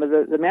 some of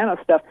the Manos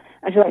stuff?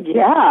 And she's like,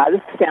 yeah,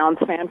 this sounds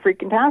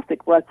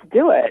fan-freaking-tastic. Let's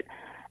do it.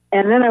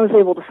 And then I was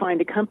able to find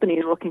a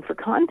company looking for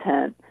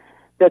content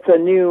that's a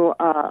new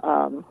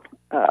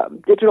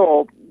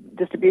digital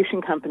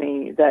distribution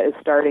company that is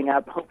starting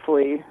up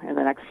hopefully in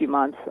the next few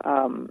months.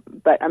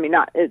 But I mean,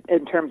 not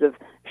in terms of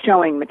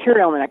showing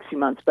material in the next few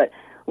months, but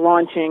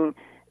launching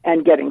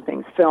and getting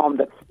things filmed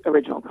that's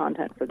original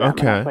content for them.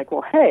 Okay. And I was like,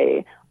 well,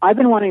 hey, I've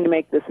been wanting to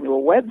make this into a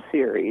web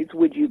series.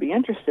 Would you be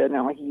interested? And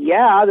I'm like,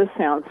 yeah, this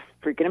sounds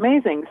freaking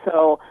amazing.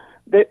 So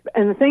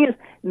And the thing is,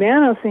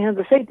 Manos, The Hands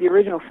of Fate, the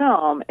original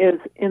film, is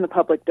in the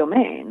public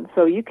domain,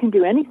 so you can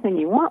do anything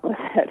you want with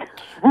it.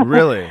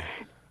 Really?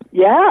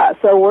 Yeah,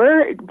 so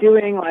we're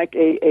doing like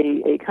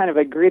a kind of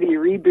a gritty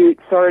reboot,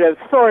 sort of,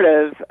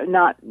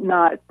 not.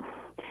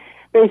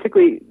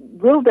 Basically,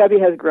 little Debbie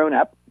has grown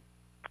up,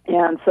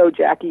 and so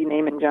Jackie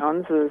Naaman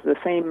Jones, is the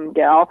same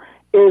gal,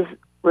 is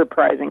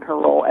reprising her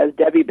role as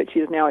Debbie, but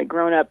she's now a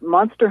grown-up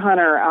monster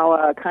hunter, a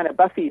la kind of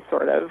Buffy,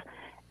 sort of,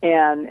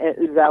 and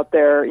is out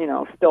there,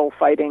 still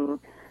fighting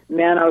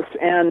Manos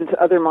and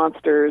other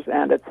monsters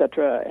and et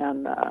cetera,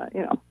 and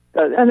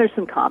and there's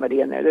some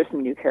comedy in there. There's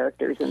some new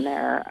characters in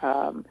there.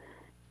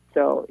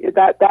 So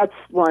that's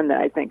one that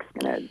I think is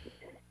going to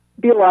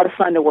be a lot of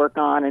fun to work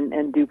on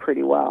and do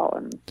pretty well,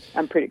 and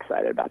I'm pretty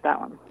excited about that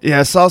one. Yeah,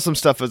 I saw some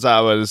stuff as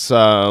I was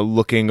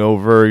looking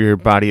over your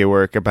body of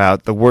work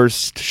about the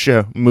worst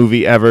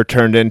movie ever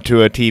turned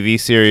into a TV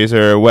series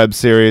or a web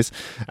series,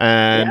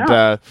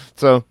 and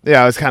so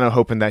I was kind of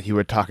hoping that you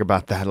would talk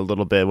about that a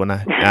little bit when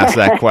I asked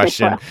that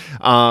question.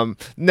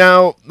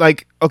 Now,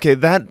 okay,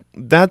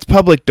 that's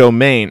public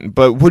domain,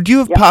 but would you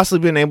have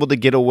possibly been able to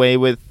get away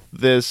with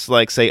this,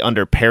 say,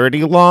 under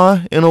parody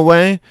law in a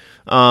way?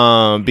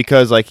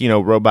 Because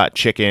Robot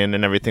Chicken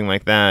and everything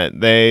like that,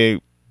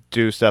 they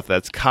do stuff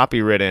that's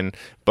copywritten,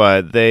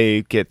 but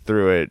they get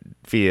through it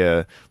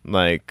via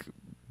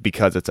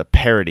because it's a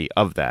parody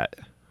of that.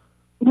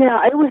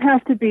 Yeah, it would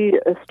have to be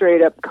a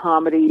straight up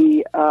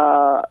comedy.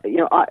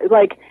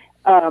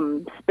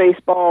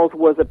 Spaceballs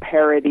was a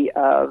parody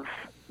of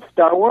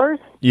Star Wars.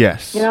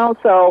 Yes.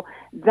 So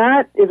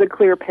that is a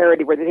clear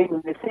parody where they're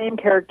taking the same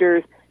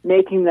characters,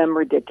 making them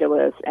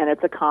ridiculous, and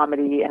it's a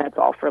comedy, and it's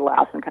all for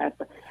laughs and kind of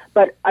stuff.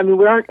 But I mean,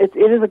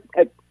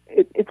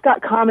 it's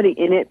got comedy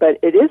in it, but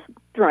it is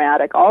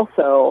dramatic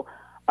also.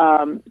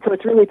 So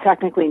it's really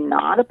technically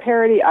not a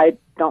parody. I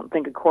don't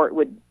think a court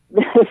would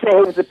say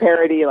it was a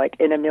parody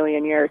in a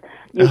million years.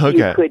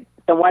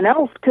 Someone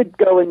else could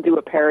go and do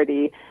a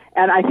parody,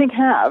 and I think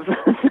have.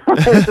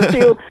 So there's a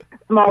few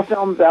small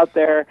films out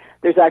there.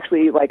 There's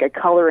actually a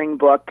coloring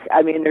book.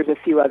 I mean, there's a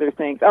few other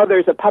things. Oh,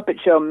 there's a puppet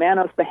show,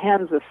 Manos, The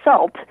Hands of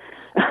Felt.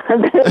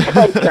 That's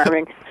quite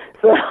charming.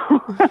 So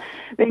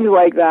things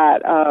like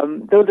that.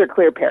 Those are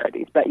clear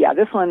parodies. But yeah,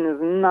 this one is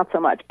not so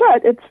much.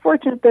 But it's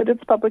fortunate that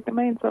it's public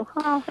domain. So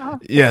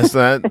yes,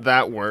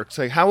 that works.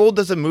 How old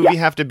does a movie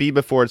have to be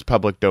before it's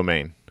public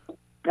domain?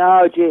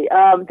 Oh, gee.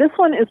 This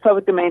one is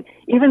public domain,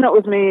 even though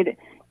it was made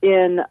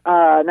in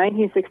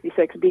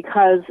 1966,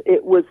 because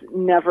it was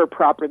never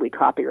properly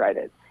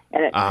copyrighted,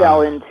 and it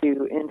fell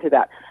into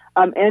that.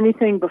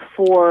 Anything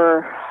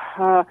before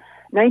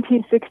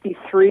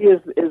 1963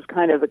 is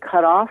kind of the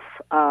cutoff.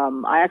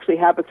 I actually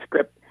have a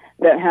script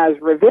that has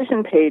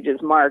revision pages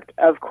marked,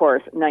 of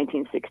course,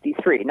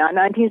 1963, not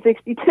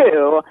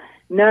 1962.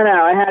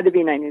 No, it had to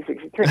be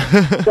 1963.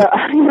 So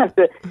I have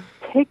to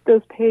take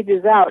those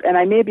pages out, and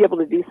I may be able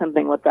to do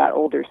something with that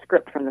older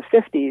script from the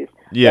 50s.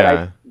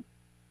 Yeah.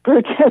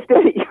 Purchased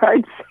at a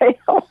yard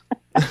sale,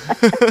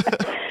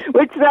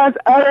 which sounds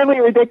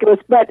utterly ridiculous,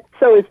 but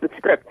so is the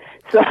script.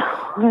 So,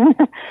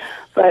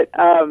 but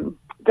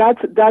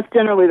that's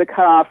generally the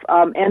cutoff.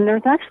 And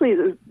there's actually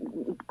a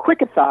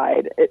quick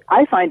aside.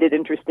 I find it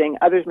interesting.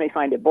 Others may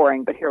find it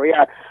boring, but here we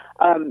are.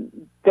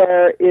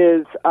 There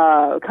is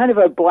kind of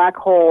a black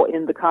hole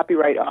in the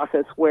Copyright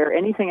Office where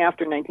anything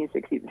after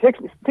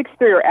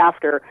 1963 or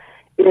after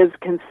is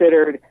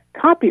considered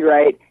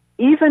copyright,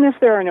 even if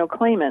there are no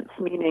claimants,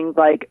 meaning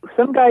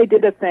some guy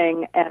did a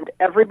thing and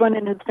everyone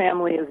in his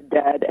family is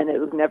dead and it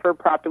was never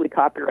properly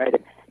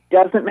copyrighted.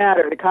 Doesn't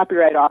matter. The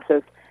Copyright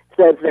Office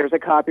says there's a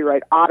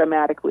copyright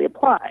automatically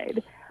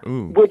applied,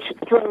 which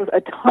throws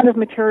a ton of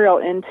material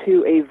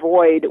into a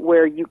void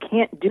where you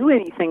can't do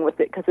anything with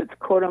it because it's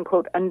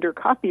quote-unquote under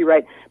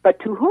copyright. But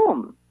to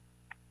whom?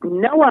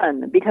 No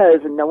one,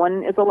 because no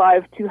one is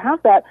alive to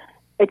have that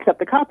except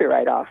the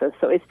Copyright Office.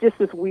 So it's just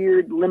this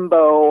weird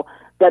limbo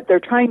that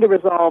they're trying to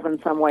resolve in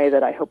some way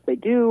that I hope they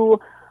do.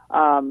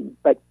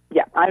 But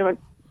yeah, I don't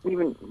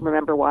even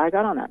remember why I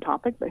got on that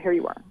topic, but here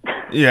you are.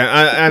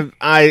 Yeah,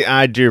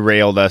 I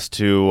derailed us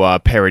to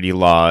parody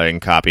law and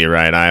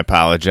copyright. I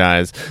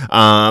apologize.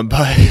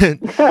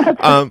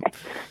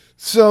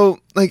 So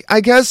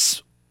I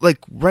guess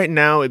right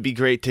now it'd be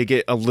great to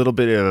get a little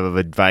bit of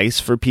advice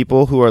for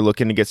people who are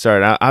looking to get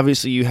started.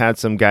 Obviously, you had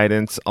some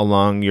guidance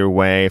along your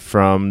way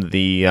from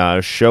the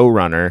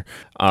showrunner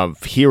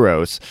of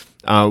Heroes.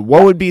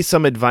 What would be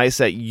some advice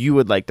that you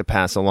would like to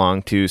pass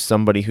along to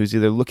somebody who's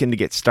either looking to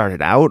get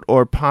started out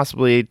or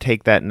possibly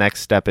take that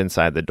next step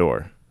inside the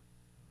door?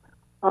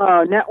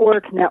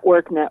 Network.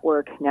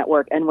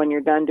 And when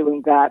you're done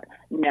doing that,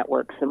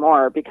 network some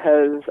more,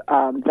 because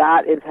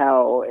that is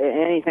how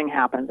anything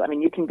happens. I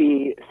mean, you can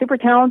be super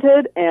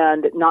talented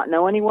and not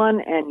know anyone,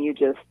 and you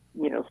just,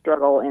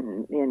 struggle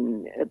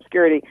in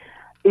obscurity.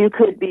 You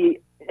could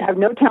have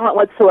no talent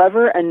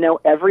whatsoever and know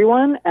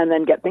everyone and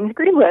then get things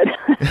greenlit.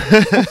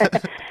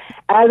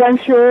 As I'm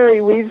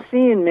sure we've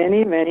seen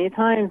many, many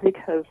times,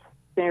 because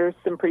there's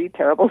some pretty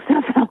terrible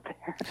stuff out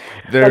there.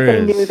 But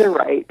they knew the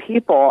right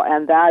people,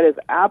 and that is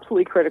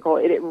absolutely critical.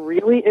 It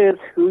really is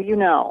who you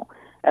know.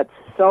 That's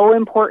so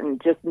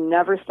important. Just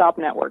never stop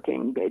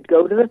networking.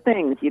 Go to the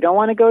things. You don't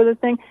want to go to the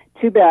thing?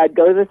 Too bad.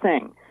 Go to the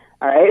thing.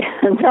 All right?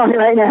 I'm telling you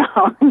right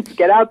now,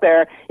 get out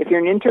there. If you're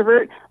an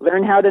introvert,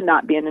 learn how to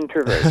not be an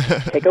introvert.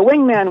 Take a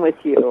wingman with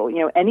you.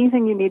 You know,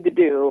 anything you need to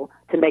do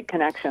to make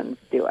connections,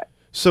 do it.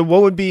 So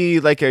what would be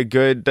like a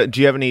good,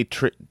 do you have any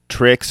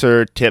tricks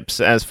or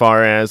tips as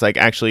far as like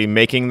actually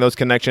making those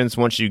connections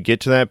once you get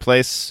to that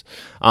place,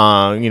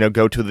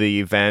 go to the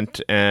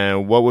event,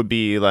 and what would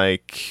be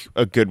like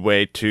a good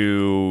way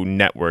to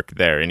network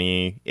there?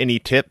 Any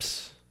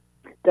tips?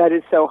 That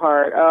is so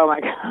hard. Oh my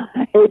God.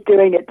 I hate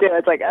doing it too.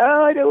 It's like,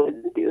 oh, I don't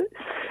want to do it,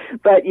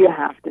 but you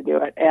have to do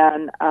it.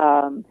 And,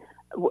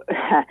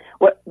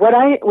 what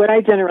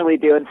I generally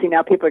do, and see,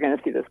 now people are going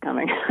to see this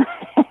coming,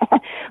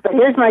 but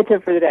here's my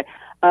tip for the day.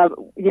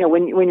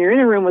 When you're in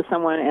a room with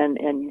someone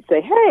and you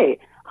say, hey,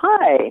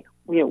 hi,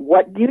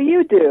 what do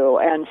you do?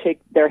 And shake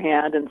their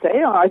hand and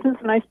say, oh, this is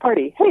a nice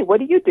party. Hey, what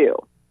do you do?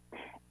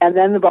 And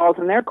then the ball's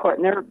in their court,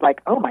 and they're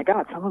like, oh my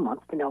God, someone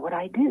wants to know what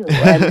I do.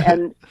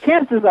 And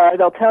chances are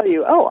they'll tell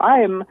you, oh,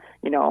 I'm,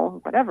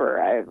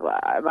 whatever,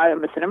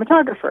 I'm a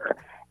cinematographer.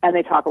 And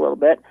they talk a little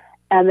bit.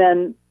 And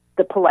then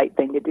the polite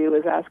thing to do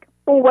is ask,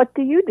 well, what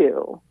do you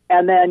do?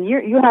 And then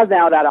you have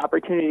now that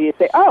opportunity to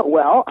say, oh,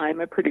 well, I'm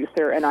a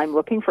producer and I'm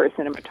looking for a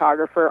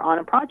cinematographer on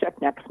a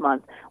project next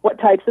month. What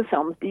types of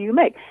films do you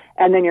make?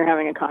 And then you're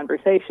having a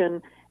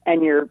conversation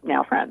and you're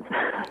now friends.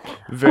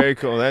 Very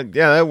cool.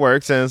 That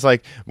works. And it's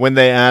like when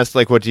they ask,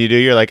 like, what do you do?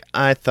 You're like,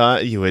 I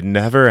thought you would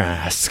never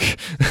ask.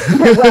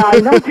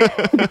 Well,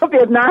 don't be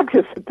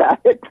obnoxious about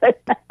it.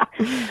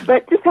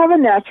 But just have a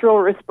natural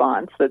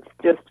response that's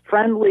just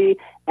friendly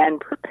and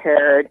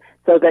prepared,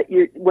 so that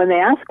when they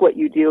ask what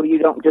you do, you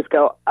don't just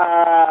go,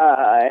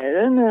 I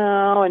don't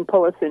know, and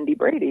pull a Cindy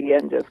Brady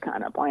and just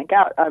kind of blank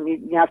out.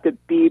 You have to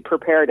be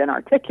prepared and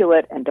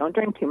articulate, and don't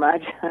drink too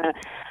much.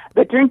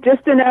 But drink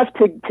just enough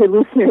to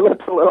loosen your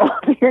lips a little.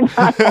 You're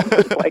not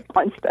just like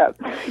punched up.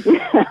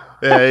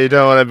 Yeah, you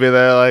don't want to be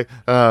there like,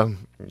 I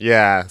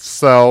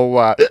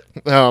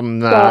don't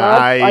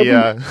know.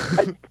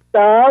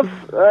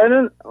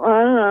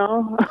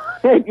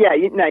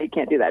 You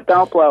can't do that.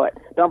 Don't blow it.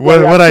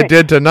 What I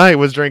did tonight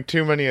was drink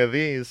too many of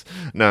these.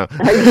 No.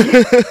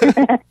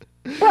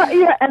 Well,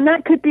 yeah, and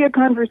that could be a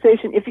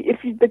conversation. If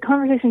the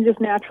conversation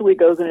just naturally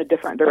goes in a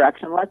different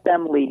direction, let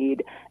them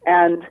lead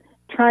and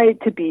try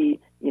to be,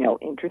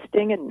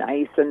 interesting and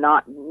nice and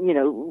not,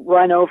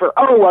 run over,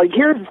 oh, well,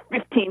 here's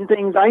 15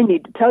 things I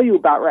need to tell you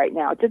about right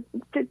now. Just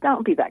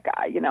don't be that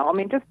guy,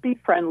 just be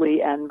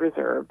friendly and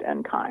reserved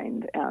and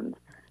kind and,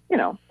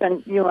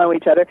 then you'll know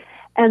each other.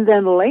 And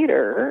then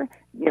later,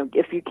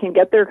 if you can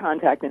get their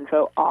contact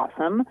info,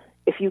 awesome.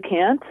 If you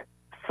can't,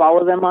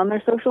 follow them on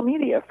their social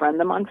media, friend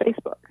them on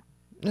Facebook.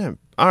 Yeah.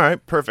 All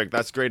right. Perfect.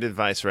 That's great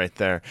advice right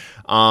there.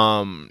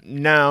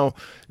 Now,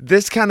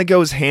 this kind of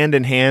goes hand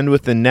in hand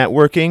with the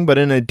networking, but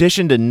in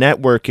addition to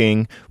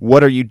networking,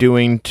 what are you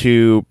doing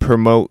to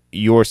promote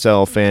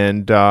yourself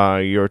and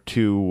your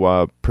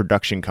two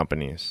production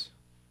companies?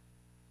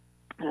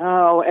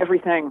 Oh,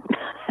 everything.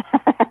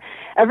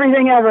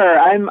 Everything ever.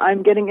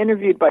 I'm getting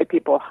interviewed by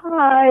people.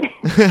 Hi.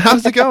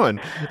 How's it going?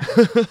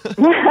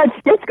 Yeah,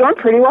 it's going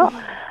pretty well.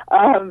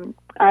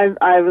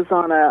 I was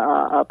on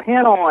a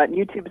panel at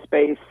YouTube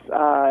Space.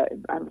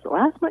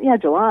 Last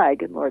month, July.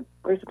 Good Lord,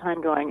 where's the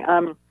time going?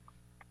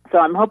 So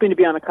I'm hoping to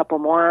be on a couple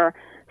more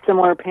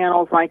similar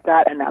panels like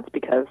that, and that's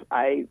because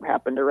I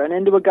happen to run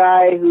into a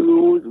guy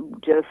who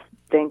just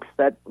thinks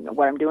that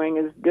what I'm doing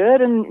is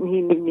good, and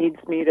he needs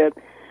me to,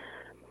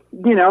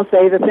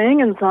 say the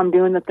thing, and so I'm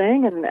doing the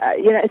thing, and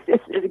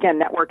it's again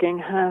networking.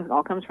 It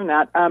all comes from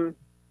that, and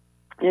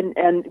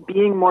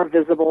being more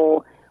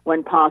visible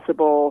when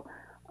possible.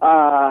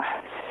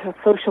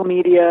 Social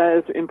media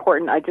is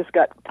important. I just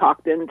got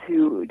talked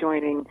into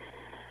joining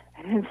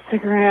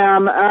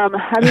Instagram.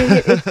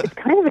 It's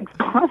kind of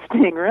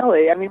exhausting,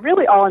 really.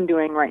 Really all I'm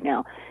doing right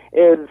now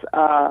is,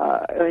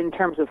 in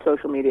terms of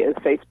social media, is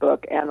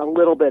Facebook and a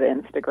little bit of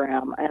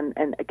Instagram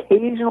and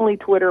occasionally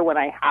Twitter when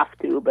I have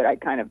to, but I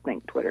kind of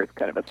think Twitter is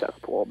kind of a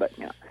cesspool, but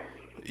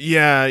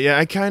Yeah,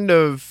 I kind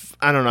of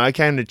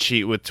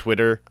cheat with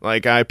Twitter.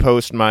 Like I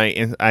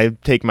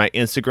take my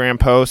Instagram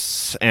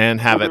posts and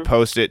have it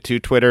post it to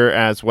Twitter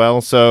as well.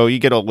 So you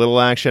get a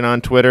little action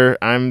on Twitter.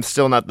 I'm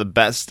still not the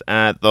best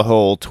at the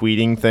whole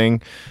tweeting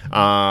thing.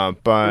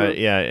 But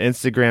yeah,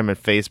 Instagram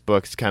and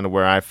Facebook's kind of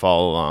where I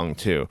fall along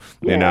too,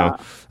 you know?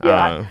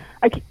 Yeah.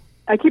 I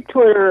keep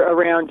Twitter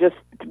around just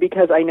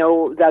because I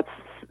know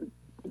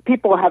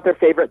people have their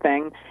favorite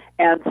thing.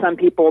 And some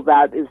people,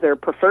 that is their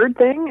preferred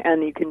thing,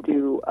 and you can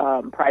do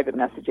private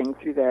messaging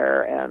through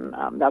there, and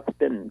that's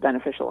been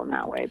beneficial in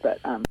that way. But,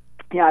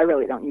 I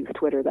really don't use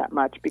Twitter that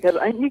much because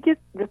you get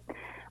just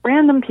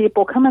random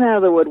people coming out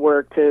of the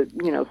woodwork to,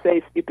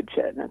 say stupid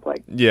shit, and it's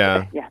like...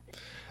 Yeah. Yeah.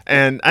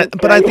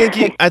 But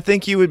I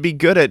think you would be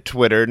good at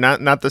Twitter,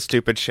 not the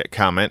stupid shit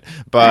comment,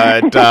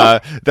 but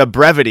the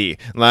brevity.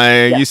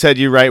 Like you said,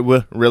 you write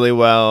really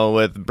well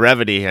with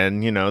brevity,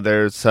 and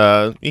there's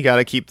you got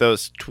to keep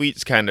those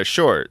tweets kind of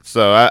short.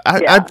 So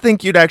I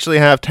think you'd actually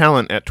have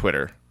talent at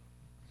Twitter.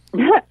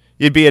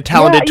 You'd be a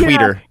talented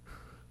tweeter.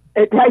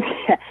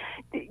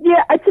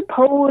 Yeah, I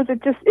suppose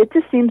it just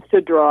seems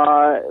to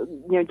draw,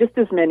 just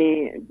as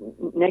many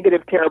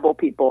negative, terrible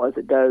people as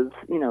it does,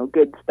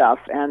 good stuff.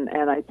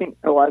 And I think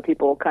a lot of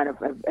people kind of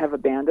have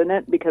abandoned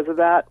it because of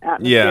that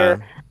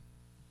atmosphere.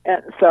 Yeah.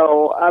 And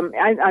so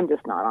I'm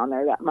just not on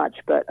there that much.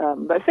 But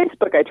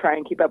Facebook, I try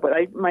and keep up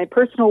with. My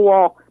personal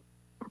wall,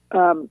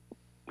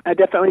 I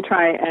definitely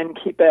try and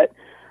keep it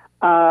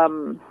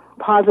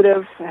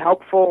positive,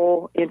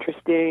 helpful,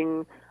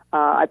 interesting.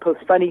 I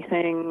post funny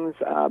things.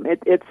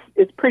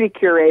 It's pretty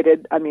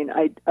curated. I mean,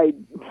 I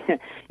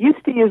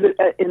used to use it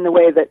in the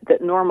way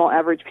that normal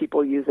average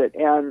people use it,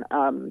 and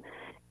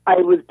I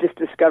was just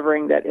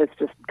discovering that it's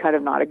just kind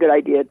of not a good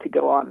idea to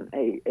go on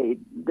a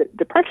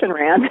depression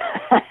rant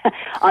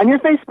on your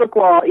Facebook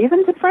wall,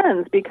 even to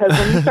friends, because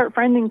when you start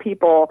friending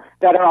people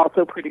that are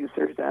also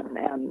producers and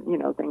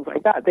things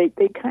like that, they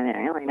kind of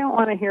really don't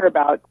want to hear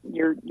about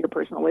your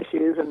personal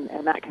issues, and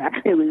that can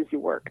actually lose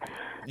your work.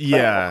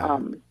 Yeah.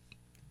 So,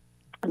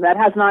 that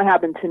has not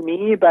happened to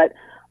me, but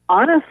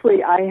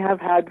honestly, I have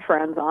had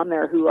friends on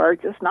there who are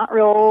just not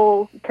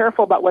real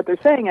careful about what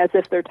they're saying, as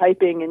if they're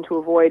typing into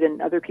a void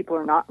and other people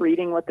are not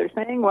reading what they're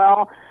saying.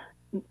 Well,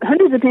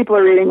 hundreds of people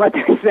are reading what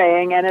they're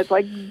saying, and it's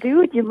like,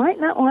 dude, you might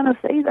not want to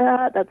say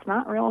that. That's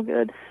not real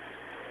good.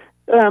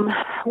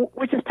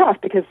 Which is tough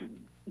because,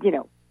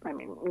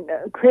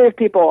 creative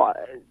people,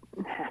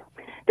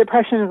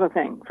 depression is a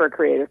thing for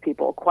creative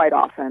people. Quite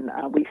often,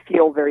 we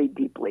feel very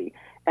deeply.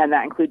 And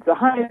that includes the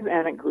highs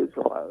and includes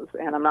the lows.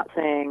 And I'm not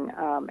saying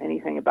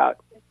anything about,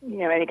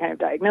 any kind of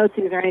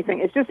diagnoses or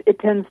anything. It's just, it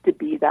tends to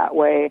be that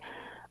way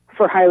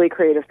for highly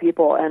creative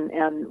people.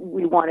 And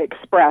we want to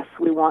express,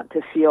 we want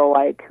to feel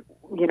like,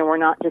 we're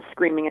not just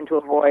screaming into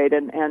a void.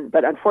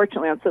 But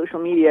unfortunately on social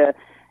media,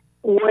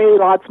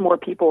 lots more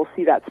people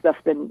see that stuff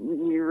than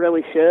you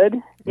really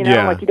should.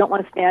 Like you don't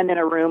want to stand in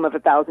a room of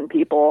 1,000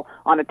 people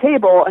on a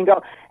table and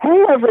go,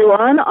 "Hey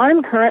everyone,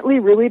 I'm currently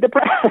really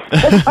depressed."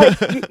 It's like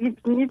you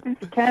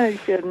just kind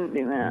of shouldn't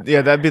do that.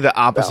 Yeah, that'd be the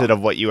opposite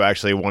of what you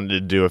actually wanted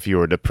to do if you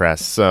were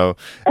depressed. So,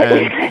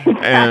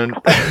 and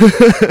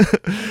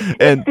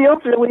it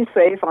feels really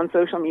safe on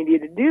social media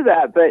to do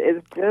that, but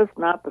it's just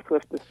not the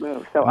swiftest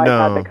move. So I've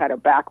had to kind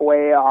of back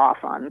way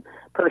off on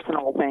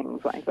personal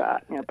things like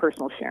that,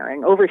 personal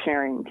sharing,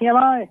 oversharing,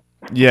 TMI.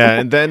 Yeah,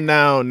 and then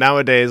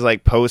nowadays,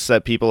 like posts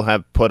that people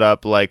have put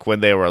up, like when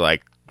they were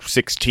like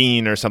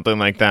 16 or something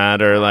like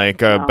that, or like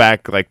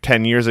back like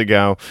 10 years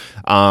ago,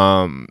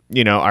 are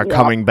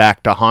coming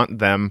back to haunt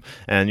them,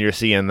 and you're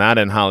seeing that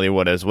in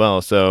Hollywood as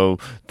well. So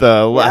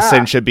the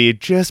lesson should be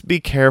just be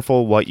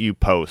careful what you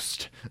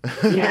post.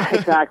 Yeah,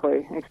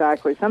 exactly.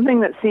 Something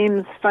that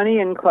seems funny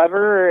and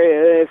clever,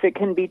 if it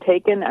can be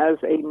taken as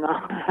a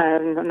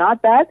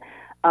not bad,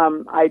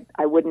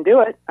 I wouldn't do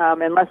it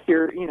unless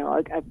you're,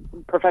 a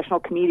professional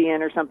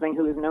comedian or something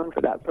who is known for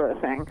that sort of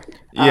thing.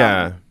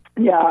 Yeah.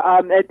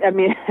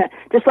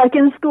 Just like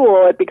in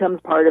school, it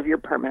becomes part of your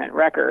permanent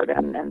record,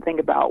 and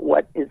think about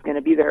what is going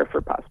to be there for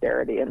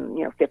posterity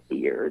in 50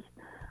 years.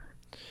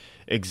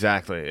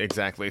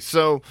 Exactly.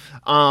 So,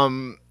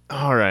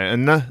 all right,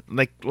 and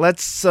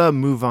let's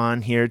move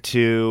on here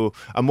to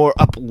a more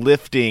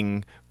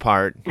uplifting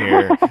part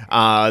here.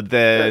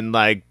 Then,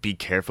 be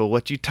careful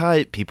what you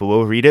type; people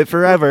will read it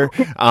forever.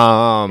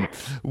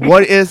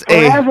 What is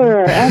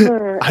forever,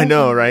 ever? I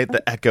know, right?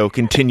 The echo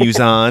continues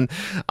on.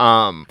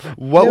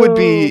 What would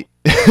be?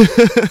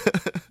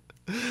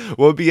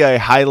 What would be a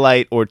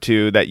highlight or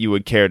two that you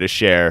would care to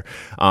share?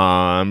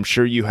 I'm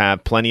sure you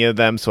have plenty of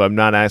them, so I'm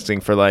not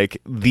asking for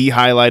the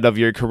highlight of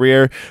your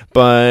career,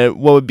 but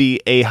what would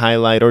be a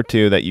highlight or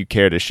two that you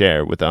care to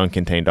share with the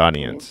Uncontained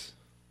audience?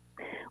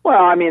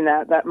 Well, I mean,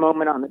 that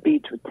moment on the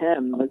beach with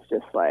Tim was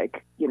just kablam.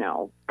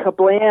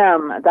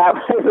 That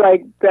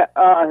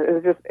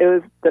was it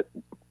was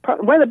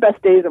one of the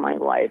best days of my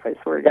life, I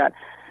swear to God.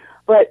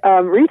 But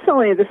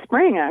recently, this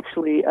spring,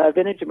 actually,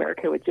 Vintage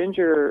America with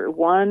Ginger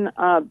won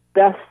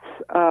Best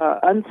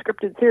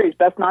Unscripted Series,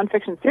 Best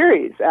Nonfiction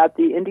Series at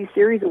the Indie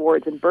Series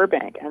Awards in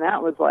Burbank. And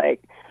that was a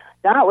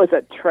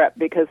trip,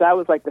 because that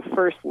was the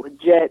first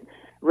legit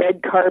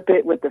red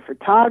carpet with the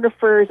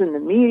photographers and the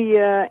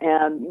media,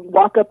 and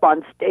walk up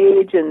on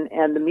stage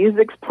and the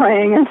music's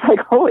playing. And it's like,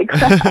 holy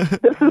crap,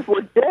 this is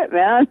legit,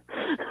 man.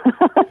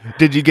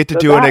 Did you get to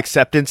do an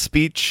acceptance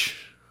speech?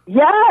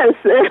 Yes,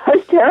 I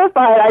was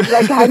terrified. I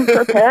hadn't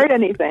prepared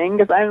anything,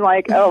 because I'm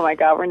like, oh my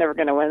God, we're never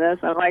going to win this.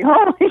 I'm like,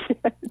 holy shit.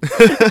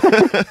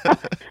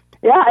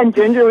 Yeah, and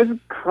Ginger was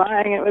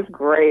crying. It was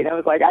great. I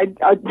was like, I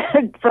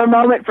for a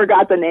moment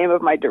forgot the name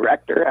of my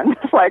director. I'm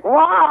just like,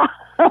 wow,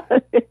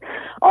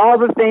 all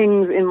the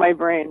things in my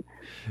brain.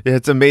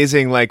 It's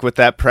amazing, like, with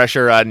that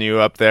pressure on you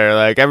up there,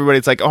 like,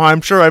 everybody's like, oh,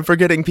 I'm sure I'm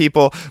forgetting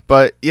people,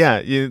 but yeah,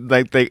 you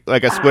like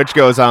a switch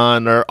goes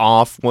on or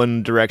off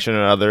one direction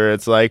or another.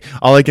 It's like,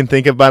 all I can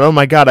think about, oh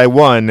my God, I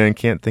won, and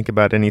can't think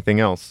about anything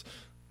else.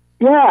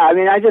 Yeah, I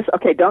mean,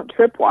 don't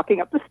trip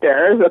walking up the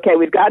stairs. Okay,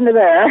 we've gotten to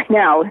there.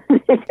 Now,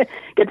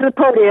 get to the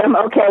podium.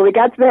 Okay, we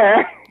got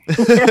there.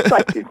 It's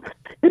like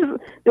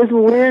this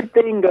weird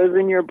thing goes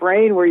in your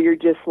brain where you're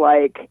just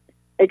like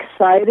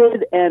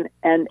excited and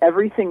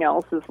everything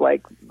else is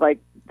like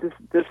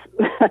this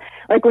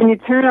like when you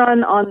turn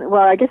on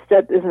well, I guess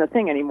that isn't a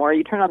thing anymore.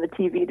 You turn on the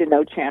TV to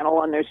no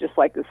channel and there's just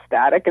like this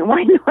static and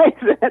white noise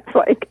and it's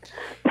like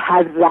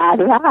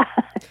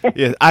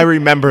yeah, I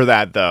remember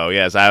that though.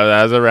 Yes,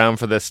 I was around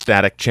for the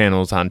static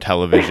channels on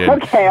television.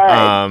 Okay,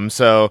 all right.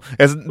 So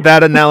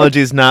that analogy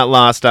is not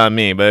lost on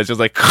me, but it's just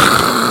like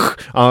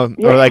or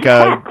like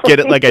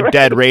a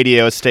dead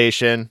radio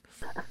station.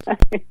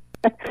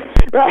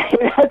 Right.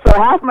 So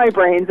half my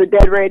brain's a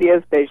dead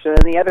radio station,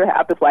 and the other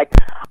half is like,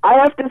 I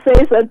have to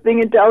say something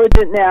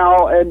intelligent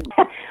now. And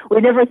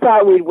we never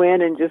thought we'd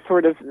win, and just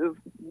sort of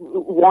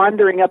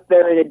wandering up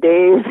there in a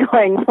daze,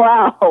 going,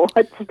 "Wow,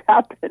 what's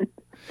happened?"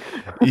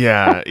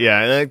 Yeah,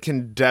 that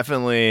can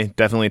definitely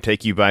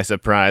take you by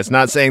surprise.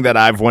 Not saying that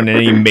I've won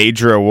any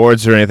major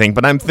awards or anything,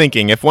 but I'm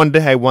thinking if one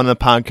day I won a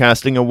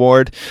podcasting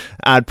award,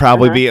 I'd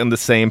probably be in the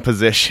same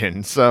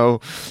position.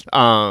 So,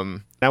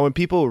 now, when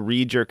people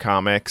read your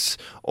comics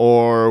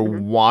or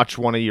watch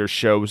one of your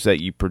shows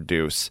that you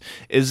produce,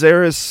 is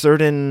there a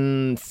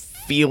certain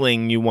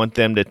feeling you want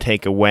them to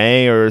take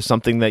away, or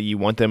something that you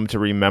want them to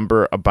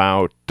remember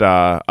about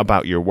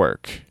your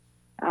work?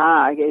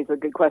 Okay, it's a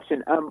good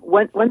question.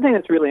 One thing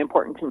that's really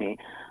important to me,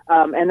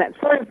 and that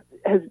sort of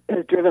has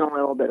driven a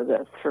little bit of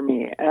this for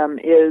me,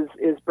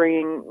 is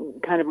bringing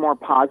kind of more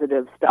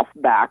positive stuff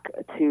back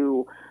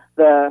to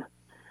the.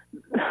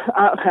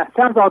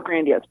 Sounds all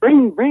grandiose.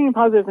 Bringing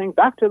positive things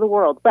back to the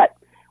world. But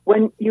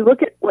when you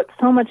look at what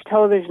so much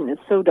television is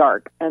so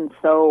dark and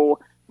so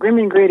grim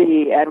and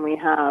gritty, and we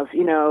have,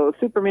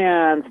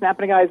 Superman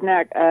snapping a guy's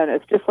neck, and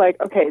it's just like,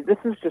 okay, this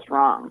is just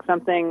wrong.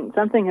 Something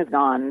has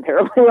gone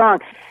terribly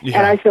wrong. Yeah.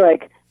 And I feel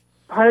like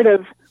part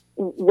of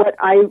what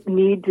I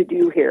need to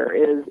do here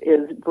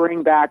is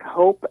bring back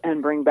hope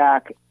and bring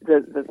back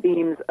the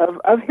themes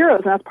of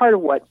heroes. And that's part of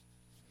what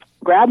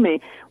grabbed me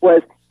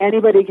was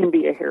anybody can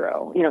be a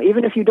hero.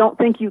 Even if you don't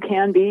think you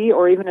can be,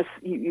 or even if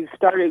you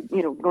started,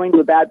 going to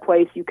a bad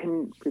place, you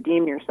can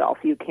redeem yourself.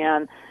 You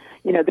can,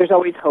 there's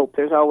always hope.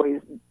 There's always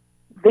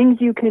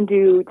things you can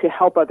do to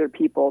help other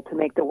people, to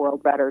make the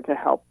world better, to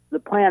help the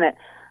planet,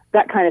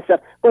 that kind of stuff,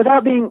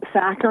 without being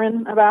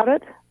saccharine about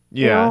it.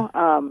 Yeah.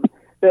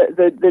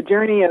 The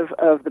journey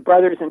of the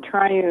brothers in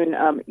Triune,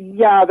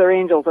 they're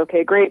angels.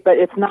 Okay, great. But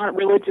it's not a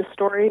religious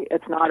story.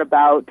 It's not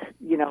about,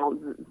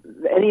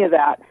 any of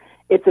that.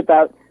 It's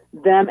about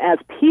them as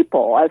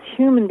people, as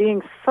human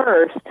beings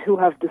first, who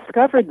have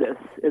discovered this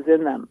is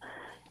in them.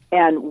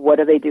 And what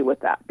do they do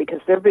with that?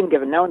 Because they've been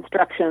given no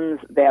instructions.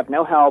 They have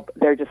no help.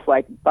 They're just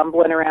like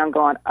bumbling around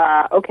going,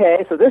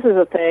 okay, so this is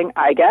a thing,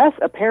 I guess.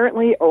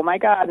 Apparently, oh my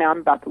God, now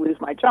I'm about to lose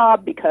my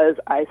job because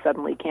I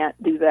suddenly can't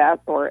do that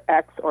or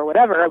X or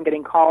whatever. I'm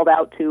getting called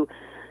out to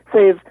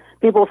save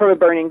people from a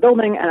burning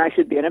building and I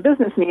should be in a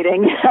business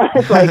meeting.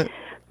 It's like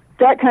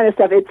that kind of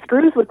stuff. It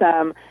screws with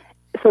them.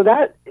 So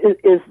that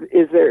is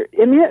there.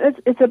 I mean,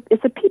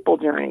 it's a people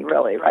journey,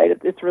 really, right?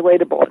 It's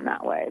relatable in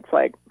that way. It's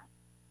like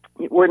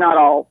we're not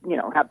all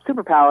have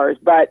superpowers,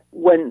 but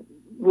when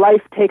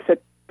life takes a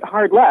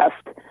hard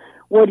left,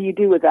 what do you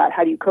do with that?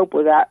 How do you cope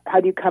with that?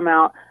 How do you come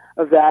out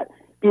of that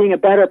being a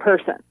better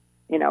person?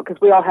 Because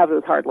we all have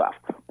those hard lefts,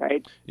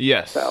 right?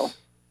 Yes. So,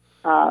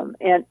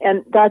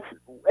 and that's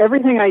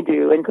everything I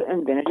do,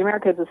 and Vintage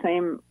America is the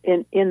same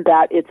in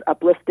that it's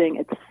uplifting,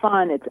 it's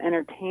fun, it's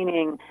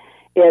entertaining,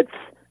 it's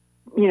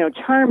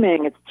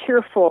charming, it's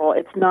cheerful,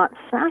 it's not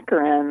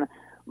saccharine,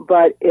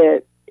 but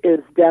it is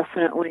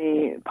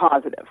definitely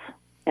positive.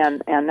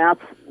 And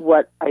that's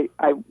what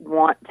I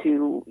want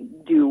to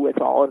do with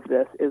all of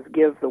this, is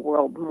give the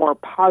world more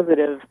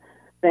positive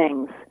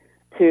things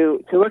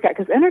to look at.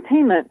 Because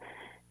entertainment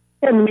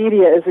in the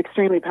media is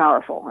extremely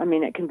powerful. I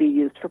mean, it can be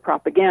used for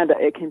propaganda.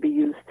 It can be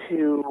used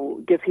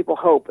to give people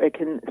hope. It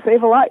can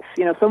save a life.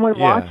 Someone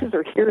watches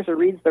or hears or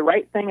reads the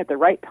right thing at the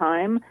right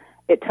time,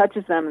 it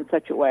touches them in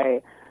such a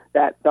way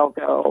that they'll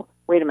go,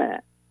 wait a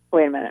minute,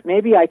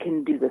 maybe I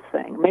can do this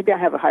thing. Maybe I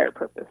have a higher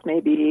purpose.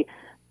 Maybe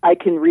I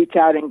can reach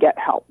out and get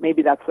help.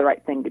 Maybe that's the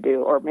right thing to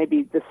do, or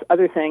maybe this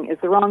other thing is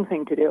the wrong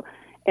thing to do.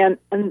 And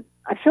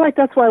I feel like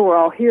that's why we're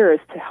all here, is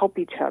to help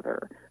each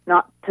other,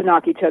 not to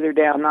knock each other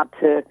down, not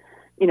to,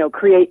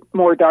 create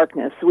more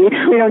darkness. We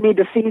don't need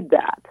to feed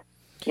that,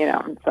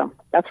 So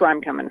that's where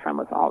I'm coming from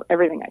with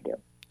everything I do.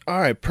 All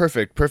right,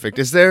 perfect.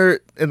 Is there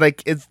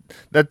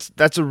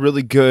that's a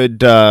really good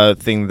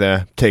thing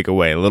to take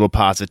away, a little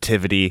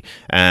positivity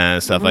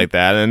and stuff like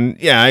that. And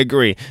yeah, I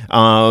agree.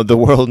 The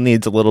world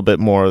needs a little bit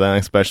more of that,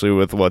 especially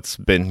with what's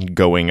been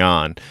going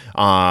on.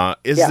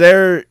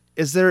 Is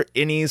is there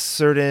any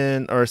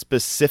certain or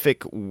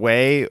specific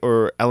way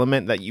or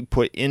element that you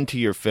put into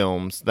your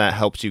films that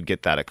helps you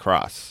get that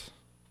across?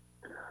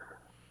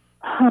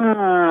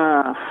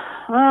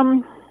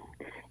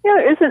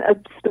 There isn't a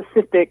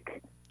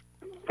specific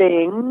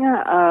thing.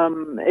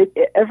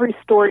 Every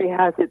story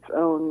has its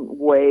own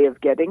way of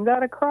getting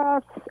that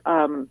across.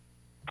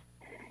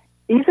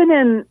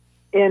 Even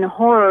in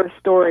horror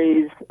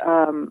stories,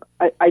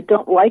 I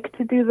don't like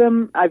to do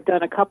them. I've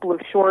done a couple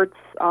of shorts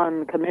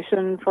on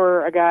commission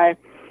for a guy.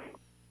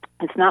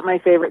 It's not my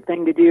favorite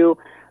thing to do,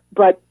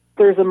 but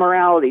there's a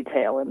morality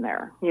tale in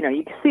there. You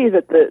can see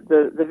that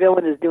the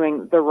villain is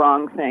doing the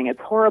wrong thing.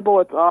 It's horrible,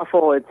 it's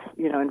awful, it's,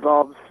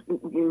 involves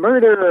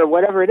murder or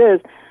whatever it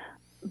is,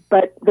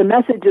 but the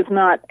message is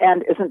not,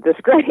 and isn't this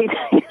great?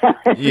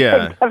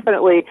 Yeah.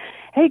 Definitely,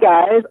 hey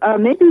guys,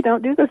 maybe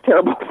don't do this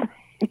terrible thing.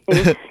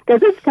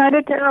 Because it's kind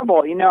of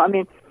terrible,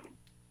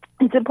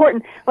 it's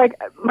important. Like,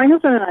 my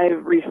husband and I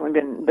have recently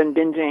been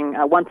binging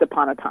Once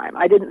Upon a Time.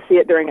 I didn't see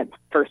it during its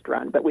first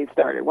run, but we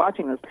started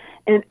watching this.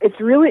 And it's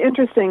really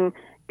interesting.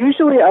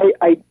 Usually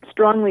I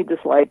strongly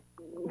dislike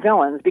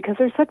villains because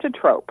they're such a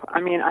trope.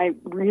 I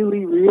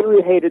really,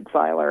 really hated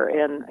Sylar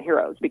in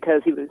Heroes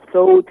because he was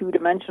so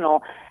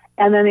two-dimensional.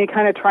 And then they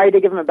kind of tried to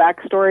give him a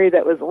backstory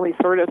that was only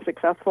sort of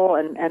successful,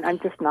 and I'm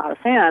just not a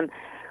fan.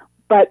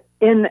 But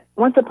in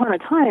Once Upon a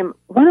Time,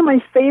 one of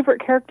my favorite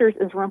characters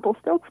is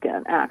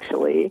Rumpelstiltskin,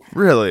 actually.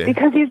 Really?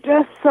 Because he's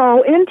just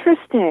so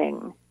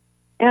interesting.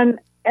 And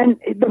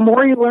the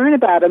more you learn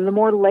about him, the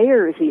more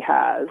layers he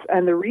has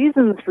and the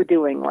reasons for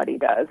doing what he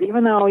does.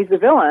 Even though he's a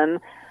villain,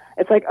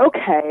 it's like,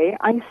 okay,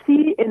 I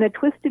see in a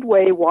twisted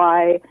way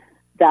why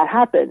that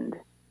happened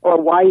or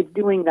why he's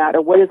doing that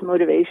or what his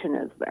motivation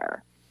is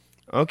there.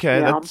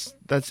 Okay,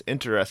 that's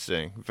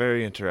interesting.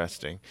 Very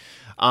interesting.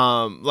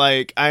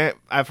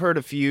 I've heard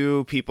a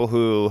few people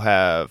who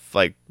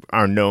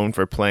are known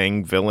for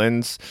playing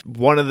villains.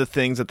 One of the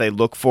things that they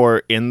look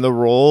for in the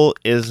role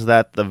is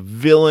that the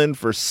villain,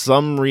 for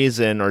some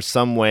reason or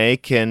some way,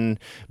 can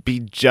be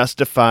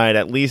justified,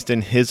 at least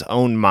in his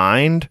own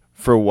mind,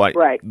 for what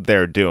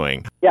they're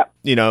doing. Yeah.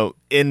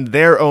 In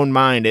their own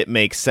mind, it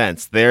makes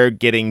sense. They're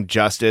getting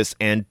justice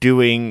and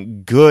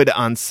doing good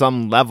on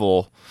some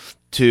level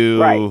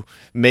to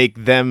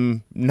make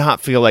them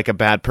not feel like a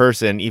bad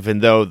person, even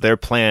though their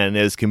plan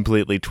is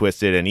completely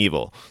twisted and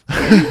evil.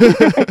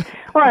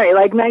 Right,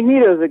 like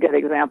Magneto's a good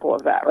example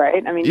of that,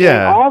 right? Doing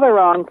all the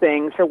wrong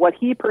things for what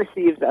he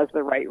perceives as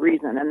the right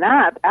reason. And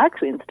that,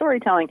 actually, in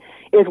storytelling,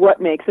 is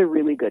what makes a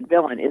really good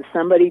villain, is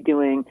somebody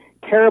doing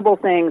terrible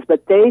things,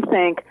 but they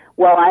think,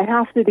 well, I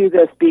have to do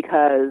this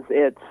because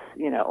it's,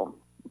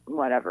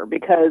 whatever,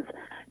 because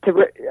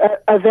to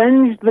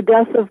avenge the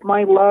death of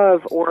my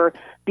love, or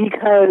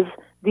because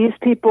these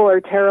people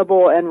are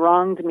terrible and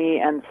wronged me,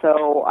 and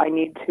so I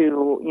need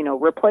to,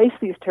 replace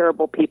these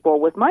terrible people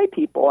with my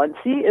people. And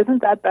see,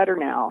 isn't that better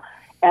now?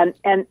 And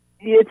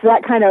it's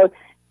that kind of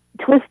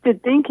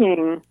twisted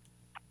thinking.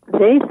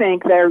 They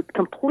think they're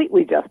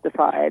completely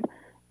justified,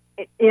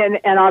 and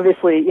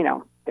obviously,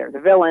 they're the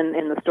villain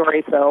in the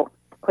story, so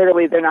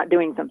clearly they're not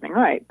doing something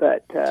right.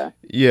 But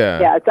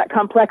it's that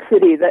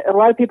complexity that a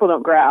lot of people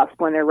don't grasp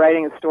when they're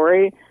writing a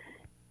story.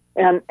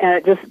 And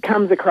it just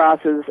comes across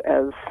as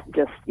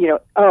just,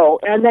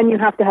 and then you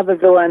have to have a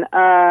villain.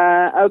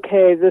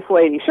 Okay, this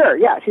lady, sure,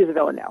 yeah, she's a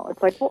villain now.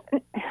 It's like, well,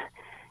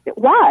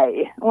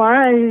 why?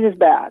 Why is she just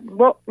bad?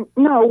 Well,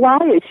 no, why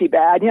is she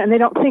bad? And they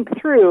don't think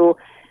through.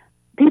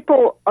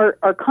 People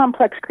are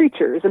complex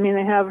creatures.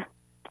 They have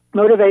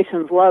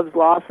motivations, loves,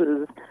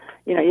 losses.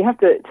 You have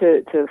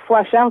to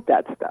flesh out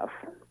that stuff.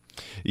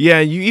 Yeah,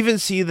 you even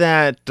see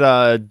that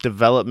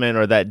development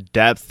or that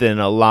depth in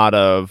a lot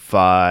of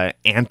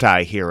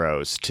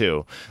anti-heroes,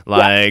 too.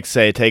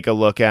 Say, take a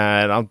look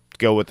at, I'll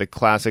go with the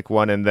classic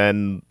one, and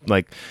then,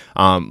 like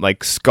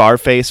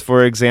Scarface,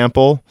 for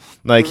example.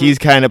 He's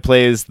kind of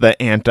plays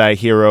the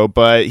anti-hero,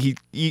 but he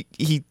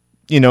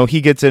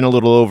gets in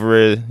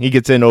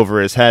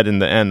over his head in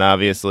the end,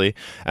 obviously.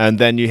 And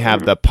then you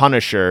have the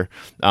Punisher,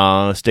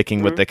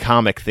 sticking with the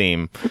comic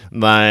theme,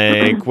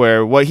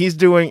 where what he's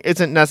doing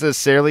isn't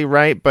necessarily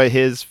right, but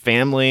his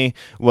family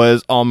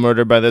was all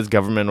murdered by this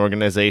government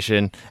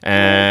organization,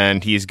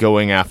 and he's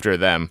going after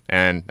them,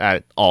 and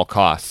at all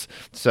costs.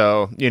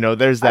 So,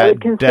 there's that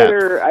depth.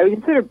 I would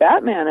consider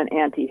Batman an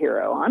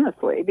anti-hero,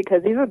 honestly,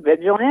 because he's a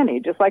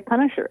vigilante, just like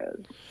Punisher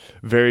is.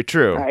 Very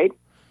true. Right?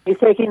 He's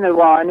taking the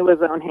law into his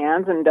own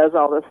hands and does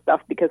all this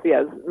stuff because he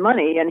has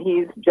money, and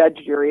he's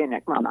judge, jury, and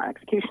not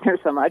executioner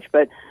so much,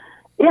 but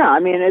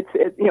it's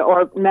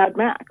or Mad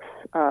Max,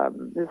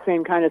 the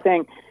same kind of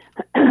thing,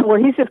 where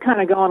he's just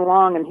kind of going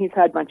along, and he's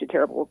had a bunch of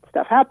terrible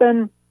stuff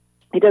happen.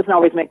 He doesn't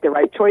always make the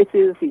right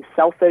choices. He's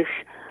selfish,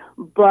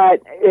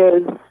 but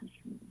is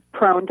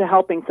prone to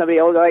helping somebody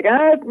else. Like,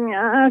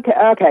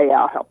 okay, yeah,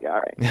 I'll help you. All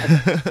right,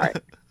 all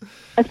right.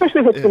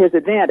 Especially if it's to his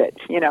advantage,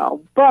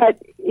 But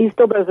he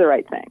still does the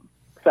right thing.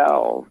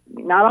 So,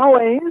 not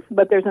always,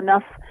 but there's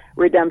enough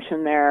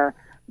redemption there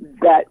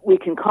that we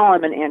can call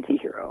him an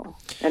anti-hero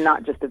and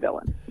not just a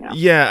villain.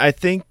 Yeah, I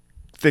think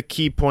the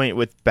key point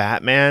with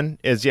Batman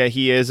is,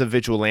 he is a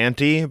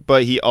vigilante,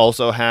 but he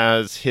also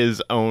has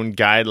his own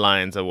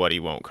guidelines of what he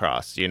won't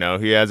cross. He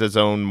has his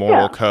own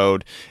moral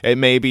code. It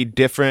may be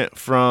different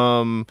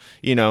from,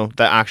 the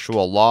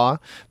actual law,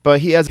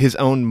 but he has his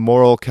own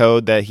moral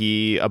code that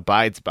he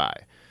abides by.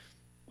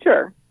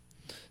 Sure.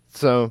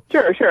 So.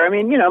 Sure. I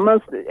mean,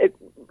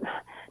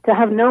 to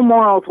have no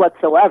morals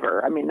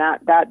whatsoever, I mean,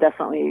 that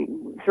definitely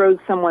throws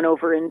someone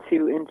over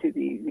into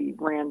the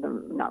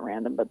not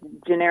random, but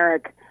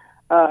generic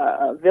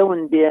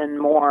villain bin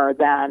more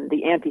than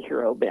the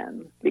anti-hero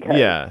bin. Because,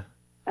 I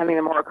mean,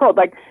 the moral code,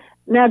 like,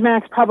 Mad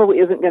Max probably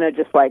isn't going to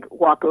just, like,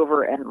 walk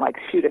over and, like,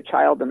 shoot a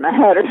child in the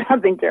head or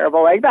something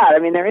terrible like that. I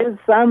mean, there is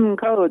some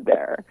code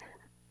there.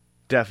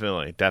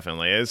 Definitely.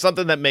 It's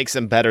something that makes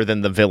him better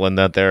than the villain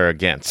that they're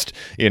against.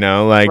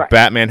 Right.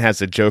 Batman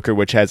has a Joker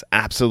which has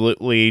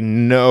absolutely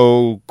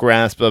no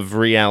grasp of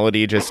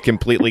reality, just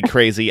completely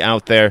crazy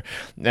out there.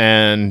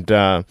 And,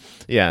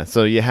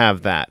 so you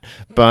have that.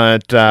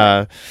 But,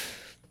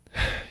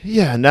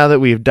 now that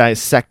we've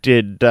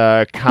dissected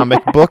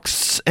comic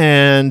books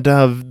and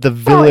the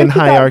villain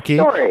hierarchy.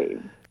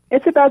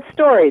 It's about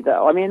story,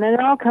 though. I mean, and it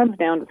all comes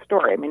down to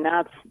story. I mean,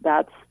 that's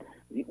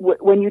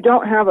when you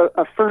don't have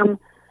a firm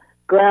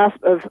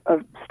grasp of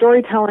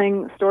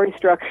storytelling, story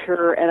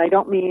structure, and I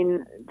don't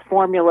mean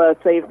formula,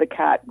 save the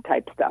cat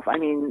type stuff. I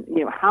mean,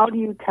 how do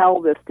you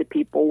tell this to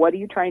people? What are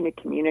you trying to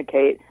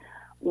communicate?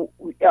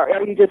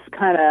 Are you just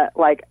kind of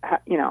like,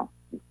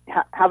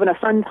 having a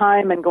fun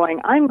time and going,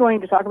 I'm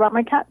going to talk about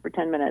my cat for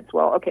 10 minutes.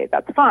 Well, okay,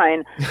 that's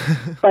fine,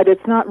 but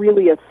it's not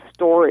really a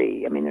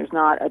story. I mean, there's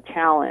not a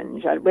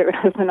challenge. My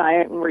husband and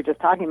I were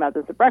just talking about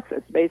this at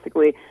breakfast.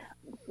 Basically,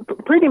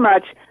 pretty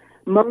much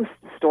most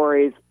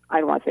stories, I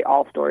don't want to say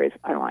all stories,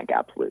 I don't like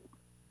absolute,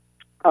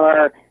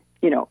 are,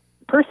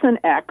 person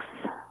X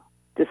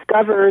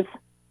discovers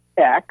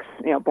X,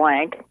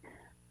 blank,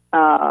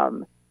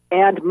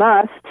 and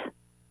must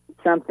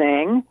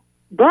something,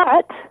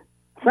 but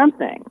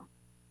something.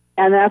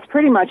 And that's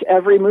pretty much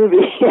every movie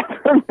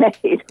ever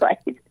made, right?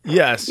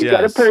 Yes, You've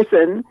got a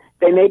person,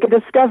 they make a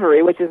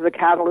discovery, which is the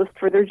catalyst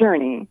for their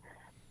journey,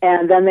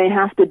 and then they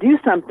have to do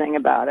something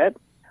about it,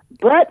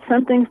 but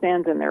something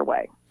stands in their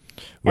way.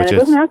 And it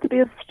doesn't have to be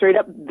a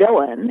straight-up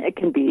villain. It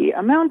can be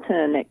a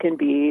mountain. It can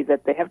be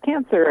that they have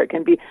cancer. It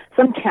can be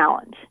some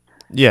challenge.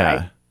 Yeah,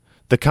 right?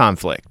 The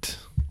conflict.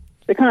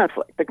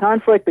 The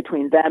conflict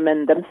between them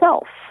and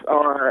themselves,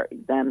 or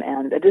them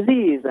and a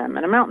disease, them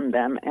and a mountain,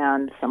 them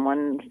and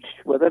someone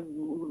with a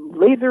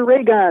laser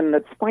ray gun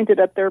that's pointed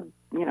at their,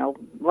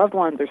 loved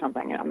ones or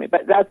something. I mean,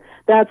 but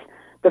that's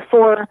the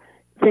four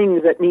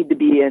things that need to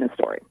be in a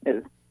story.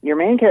 Is your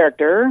main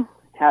character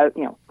has,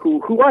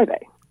 who are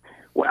they?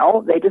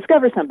 Well, they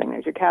discover something.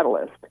 There's your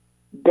catalyst.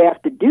 They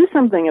have to do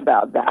something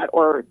about that,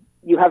 or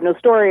you have no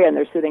story and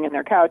they're sitting in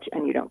their couch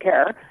and you don't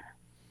care.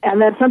 And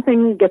then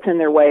something gets in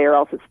their way, or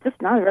else it's just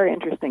not a very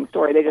interesting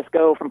story. They just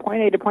go from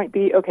point A to point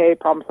B. Okay,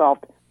 problem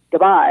solved.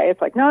 Goodbye.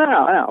 It's like,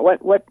 no.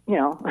 What, what's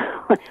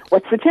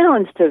the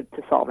challenge to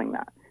solving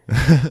that?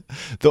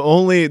 The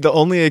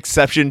only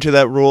exception to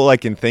that rule I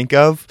can think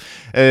of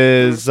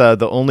is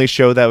the only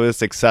show that was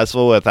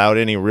successful without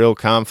any real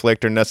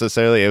conflict or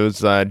necessarily, it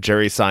was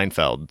Jerry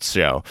Seinfeld's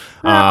show.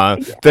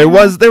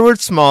 There were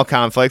small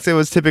conflicts. It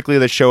was typically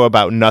the show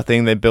about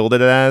nothing they billed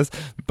it as,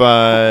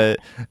 but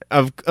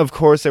of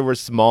course there were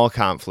small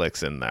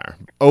conflicts in there.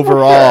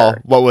 Overall,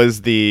 what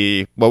was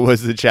the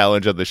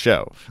challenge of the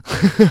show?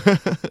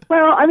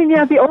 Well, I mean,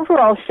 the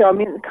overall show. I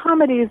mean,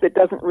 comedies, it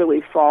doesn't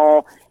really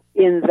fall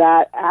in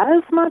that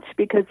as much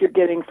because you're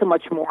getting so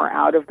much more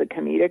out of the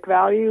comedic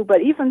value.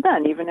 But even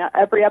then, even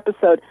every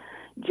episode,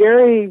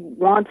 Jerry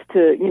wants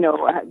to,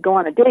 go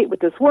on a date with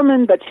this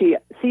woman, but she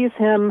sees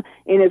him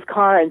in his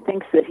car and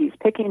thinks that he's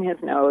picking his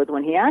nose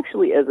when he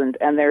actually isn't.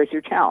 And there's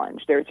your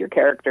challenge. There's your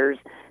characters.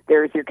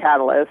 There's your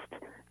catalyst.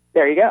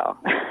 There you go.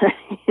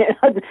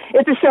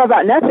 It's a show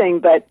about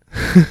nothing, but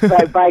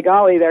by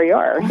golly, there you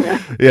are.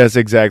 Yes,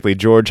 exactly.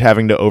 George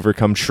having to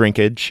overcome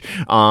shrinkage.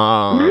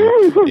 Okay,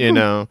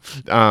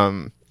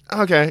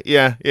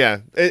 yeah.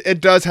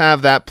 It does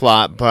have that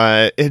plot,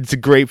 but it's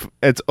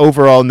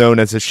overall known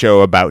as a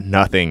show about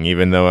nothing,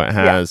 even though it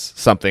has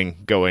something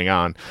going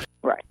on.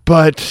 Right.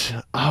 But,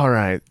 all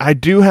right, I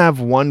do have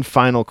one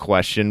final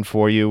question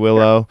for you,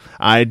 Willow. Sure.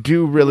 I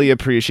do really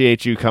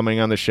appreciate you coming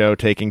on the show,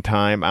 taking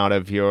time out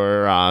of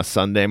your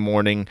Sunday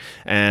morning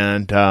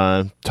and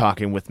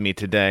talking with me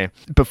today.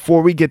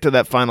 Before we get to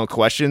that final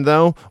question,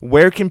 though,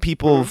 where can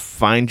people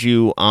find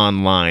you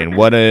online?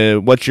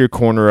 What's your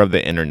corner of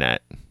the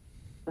internet?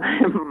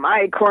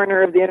 My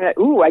corner of the internet.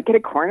 Ooh, I get a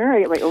corner.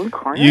 I get my own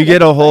corner. You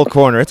get a whole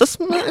corner. It's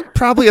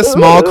probably a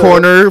small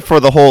corner for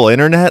the whole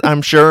internet,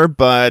 I'm sure.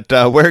 But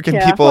where can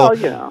people?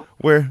 Well,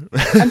 where?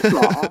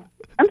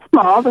 I'm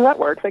small, so that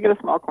works. I get a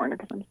small corner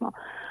because I'm small.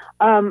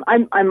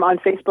 I'm on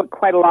Facebook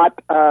quite a lot.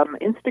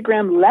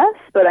 Instagram less,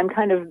 but I'm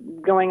kind of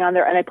going on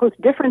there, and I post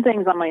different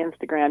things on my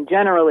Instagram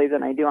generally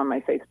than I do on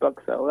my Facebook.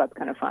 So that's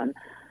kind of fun.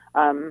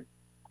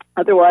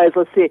 Otherwise,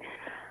 let's see.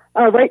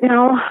 Right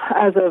now,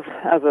 as of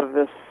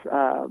this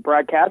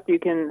broadcast, you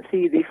can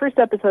see the first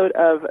episode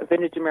of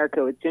Vintage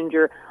America with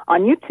Ginger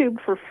on YouTube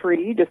for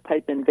free. Just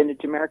type in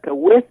Vintage America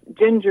with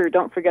Ginger.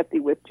 Don't forget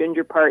the with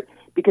Ginger part,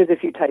 because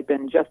if you type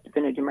in just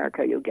Vintage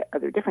America, you'll get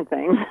other different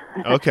things.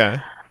 Okay.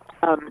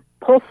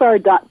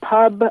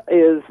 Pulsar.pub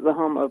is the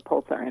home of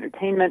Pulsar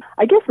Entertainment.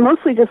 I guess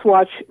mostly just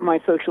watch my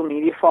social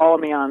media. Follow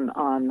me on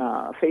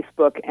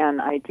Facebook,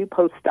 and I do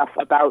post stuff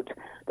about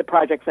the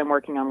projects I'm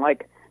working on,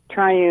 like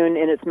Triune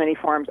in its many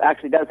forms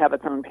actually does have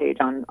its own page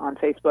on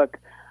Facebook.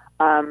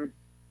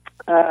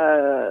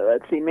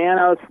 Let's see,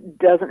 Manos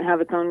doesn't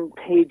have its own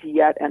page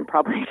yet and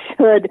probably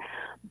should,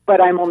 but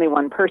I'm only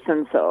one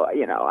person, so,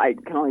 I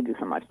can only do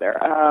so much there.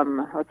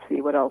 Let's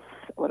see, what else?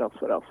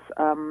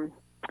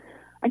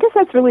 I guess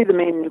that's really the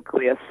main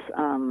nucleus,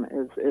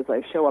 is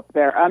I show up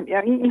there.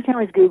 Yeah, you can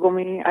always Google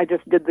me. I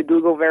just did the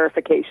Google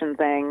verification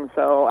thing,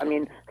 so,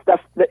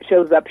 stuff that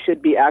shows up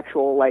should be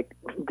actual,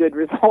 good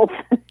results.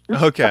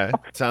 Okay,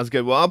 sounds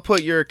good. Well, I'll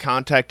put your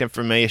contact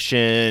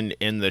information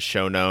in the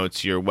show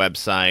notes, your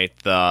website,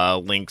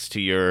 the links to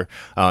your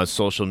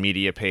social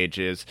media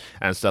pages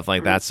and stuff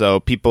like that. So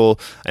people,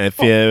 if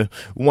you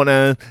want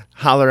to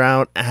holler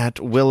out at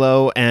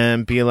Willow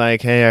and be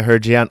like, hey, I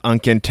heard you on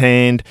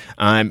Uncontained,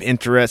 I'm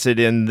interested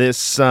in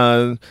this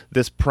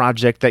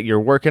project that you're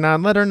working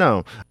on, let her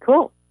know.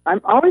 Cool. I'm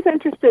always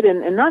interested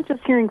in not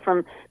just hearing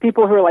from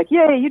people who are like,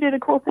 yay, you did a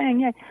cool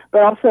thing, yay,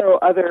 but also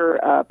other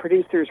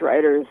producers,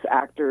 writers,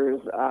 actors,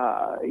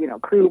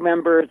 crew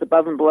members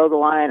above and below the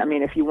line.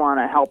 If you want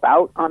to help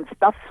out on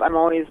stuff, I'm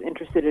always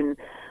interested in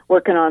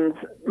working on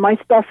my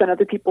stuff and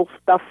other people's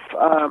stuff,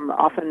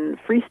 often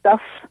free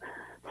stuff.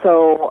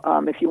 So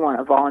if you want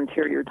to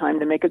volunteer your time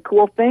to make a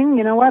cool thing,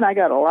 you know what? I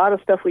got a lot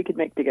of stuff we could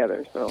make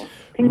together. So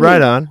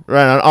Right on.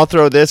 I'll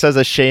throw this as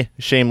a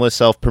shameless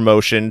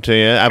self-promotion to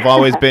you. I've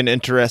always been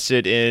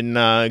interested in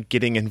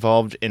getting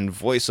involved in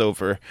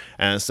voiceover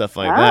and stuff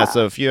like that.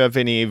 So if you have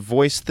any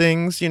voice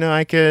things,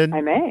 I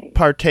may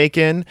partake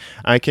in.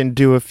 I can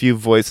do a few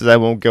voices. I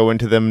won't go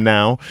into them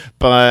now,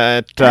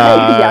 but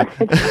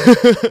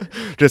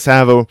just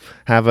have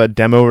a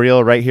demo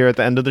reel right here at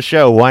the end of the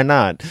show. Why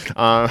not?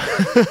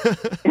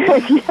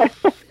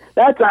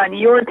 That's on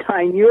your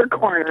time, your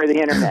corner of the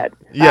internet.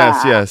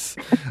 Yes.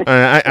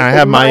 I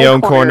have my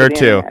own corner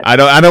too. Internet.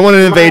 I don't want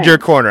to invade your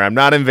corner. I'm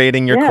not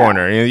invading your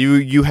corner.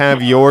 You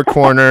have your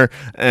corner,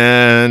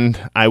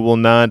 and I will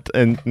not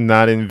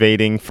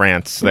invading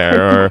France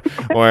there or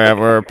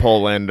wherever, or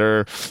Poland,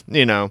 or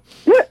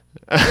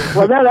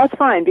Well, no, that's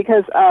fine,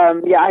 because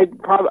I'm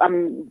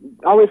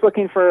always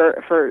looking for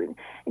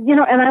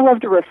and I love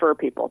to refer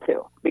people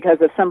too, because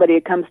if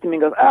somebody comes to me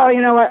and goes, oh,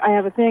 you know what, I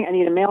have a thing, I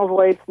need a male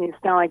voice, and you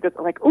sound like this,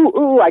 I'm like,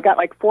 ooh, I got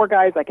 4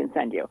 guys I can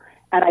send you.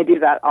 And I do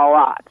that a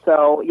lot.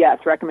 So, yes,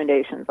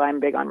 recommendations. I'm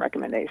big on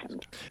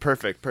recommendations.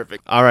 Perfect.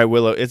 All right,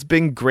 Willow, it's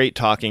been great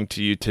talking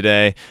to you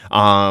today.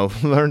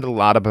 Learned a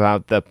lot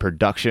about the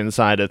production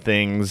side of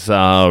things,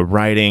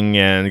 writing,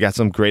 and got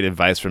some great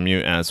advice from you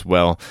as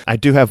well. I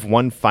do have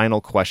one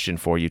final question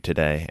for you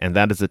today, and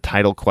that is the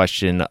title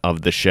question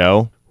of the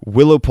show.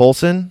 Willow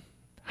Poulsen,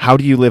 how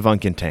do you live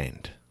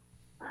uncontained?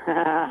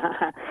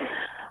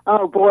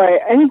 Oh, boy.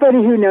 Anybody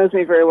who knows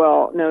me very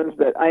well knows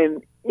that I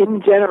am,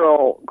 in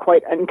general,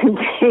 quite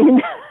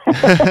uncontained.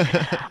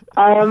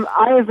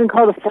 I have been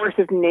called a force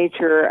of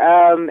nature.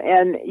 And,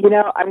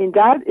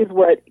 that is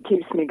what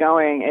keeps me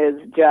going,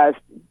 is just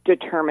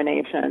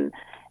determination.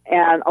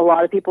 And a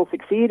lot of people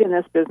succeed in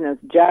this business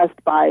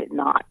just by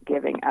not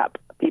giving up.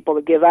 People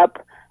that give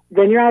up,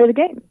 then you're out of the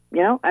game.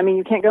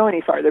 You can't go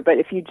any farther. But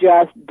if you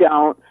just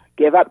don't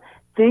give up,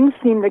 things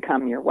seem to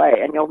come your way,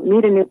 and you'll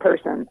meet a new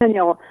person, and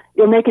you'll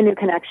make a new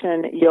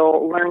connection.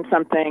 You'll learn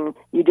something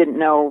you didn't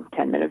know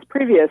 10 minutes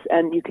previous,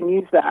 and you can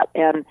use that.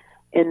 And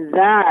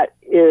that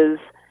is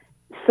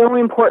so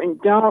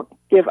important. Don't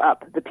give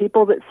up. The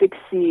people that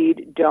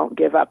succeed don't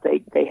give up.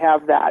 They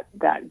have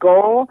that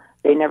goal.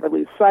 They never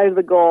lose sight of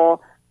the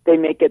goal. They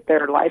make it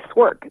their life's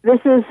work.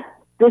 This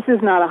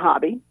is not a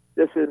hobby.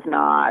 This is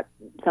not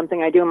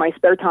something I do in my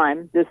spare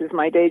time. This is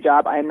my day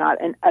job. I am not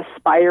an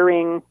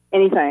aspiring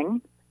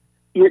anything.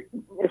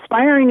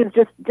 Aspiring is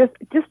just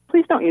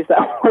please don't use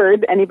that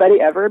word,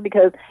 anybody, ever,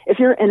 because if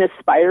you're an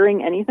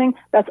aspiring anything,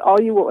 that's all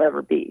you will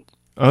ever be.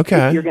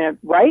 Okay. If you're going to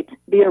write,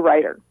 be a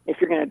writer.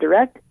 If you're going to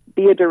direct,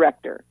 be a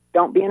director.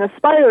 Don't be an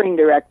aspiring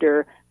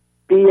director.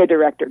 Be a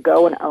director.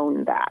 Go and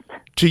own that.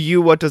 To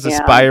you, what does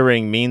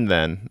aspiring mean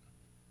then?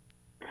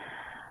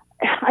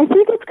 I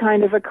think it's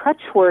kind of a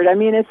crutch word.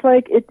 It's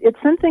like it's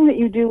something that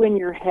you do in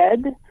your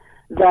head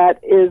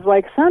that is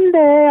like,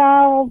 someday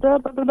I'll blah,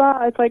 blah, blah,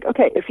 blah. It's like,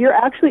 okay, if you're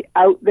actually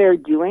out there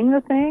doing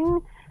the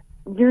thing,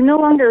 you're no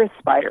longer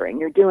aspiring.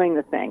 You're doing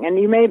the thing. And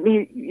you may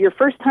be your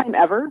first time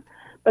ever,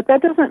 but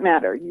that doesn't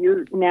matter.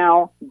 You're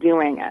now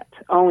doing it.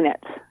 Own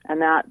it.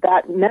 And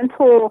that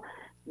mental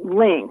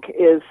link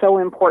is so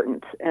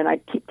important. And I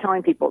keep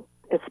telling people,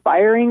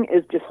 aspiring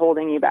is just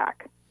holding you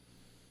back.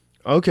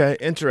 Okay,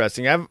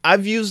 interesting.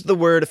 I've used the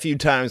word a few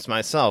times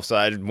myself, so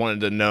I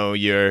wanted to know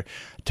your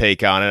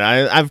take on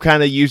it. I've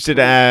kind of used it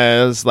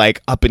as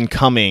like up and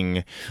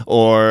coming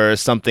or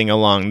something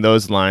along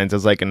those lines,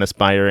 as like an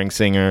aspiring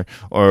singer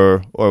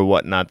or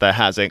whatnot that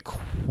hasn't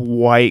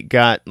quite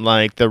got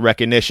like the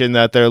recognition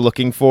that they're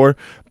looking for,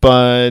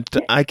 but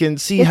I can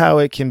see how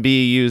it can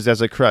be used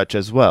as a crutch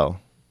as well.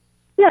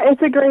 Yeah,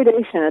 it's a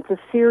gradation. It's a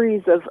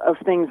series of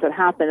things that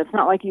happen. It's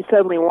not like you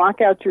suddenly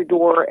walk out your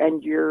door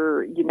and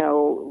you're,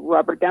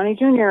 Robert Downey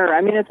Jr.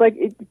 I mean, it's like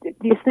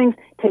these things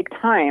take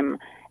time.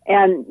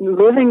 And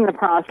living the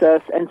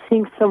process and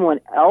seeing someone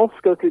else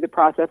go through the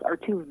process are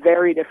two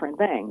very different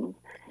things.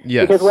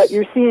 Yes. Because what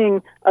you're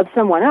seeing of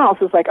someone else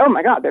is like, oh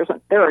my God,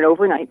 they're an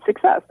overnight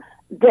success.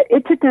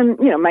 It took them,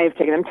 might have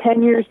taken them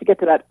 10 years to get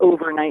to that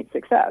overnight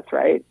success,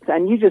 right?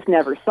 And you just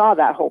never saw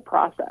that whole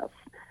process.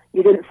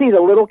 You didn't see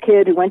the little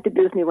kid who went to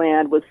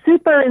Disneyland, was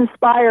super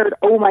inspired,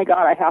 oh my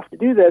God, I have to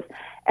do this,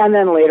 and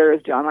then later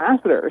is John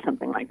Lasseter or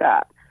something like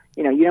that.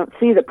 You don't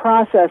see the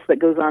process that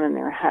goes on in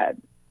their head.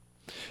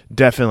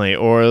 Definitely,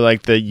 or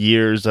like the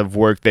years of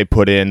work they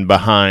put in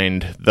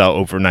behind the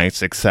overnight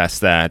success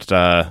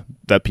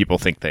that people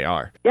think they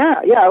are.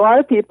 Yeah, a lot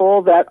of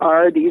people that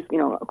are these,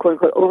 quote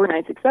unquote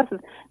overnight successes,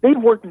 they've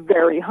worked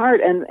very hard,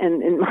 and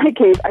in my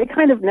case, I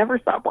kind of never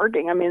stop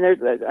working. I mean,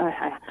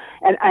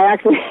 and I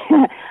actually,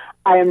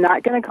 I am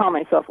not going to call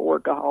myself a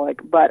workaholic,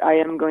 but I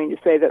am going to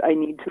say that I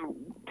need to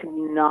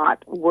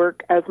not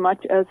work as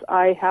much as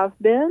I have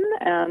been,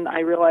 and I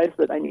realize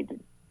that I need to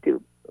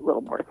do a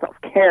little more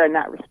self-care in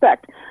that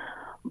respect.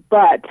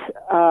 But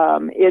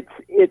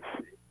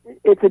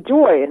it's a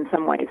joy in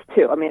some ways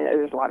too. I mean,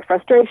 there's a lot of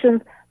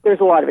frustrations, there's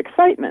a lot of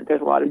excitement,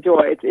 there's a lot of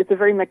joy. It's a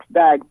very mixed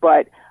bag,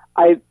 but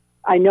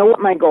I know what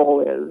my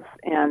goal is,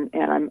 and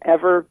I'm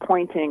ever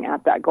pointing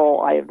at that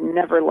goal. I have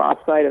never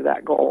lost sight of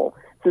that goal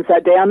since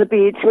that day on the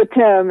beach with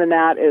Tim, and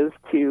that is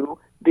to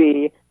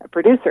be a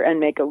producer and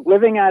make a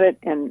living at it,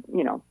 and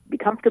be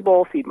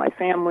comfortable, feed my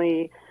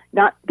family,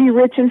 not be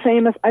rich and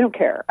famous. I don't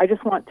care. I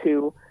just want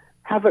to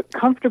have a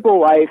comfortable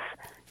life,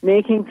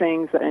 making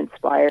things that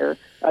inspire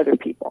other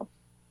people.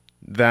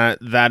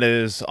 That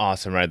is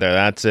awesome right there.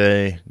 That's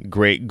a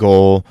great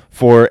goal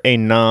for a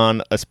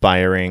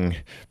non-aspiring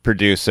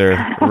producer,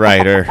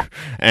 writer,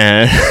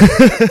 and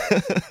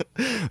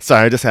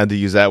sorry, I just had to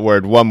use that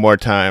word one more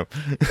time.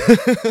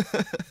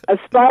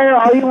 Aspire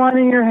all you want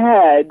in your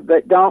head,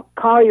 but don't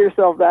call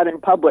yourself that in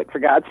public, for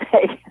God's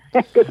sake,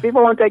 because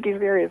people won't take you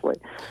seriously.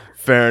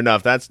 Fair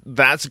enough.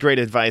 That's great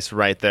advice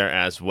right there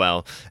as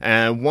well.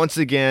 And once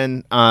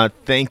again,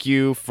 thank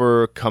you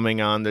for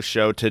coming on the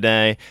show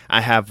today.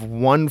 I have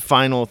one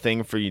final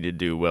thing for you to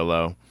do,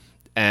 Willow,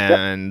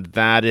 and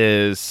that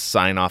is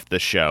sign off the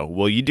show.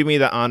 Will you do me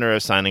the honor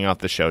of signing off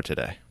the show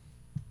today?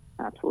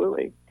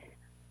 Absolutely.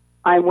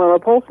 I'm Willow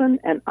Polson,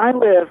 and I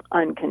live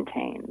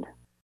uncontained.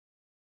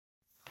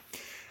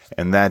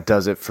 And that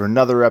does it for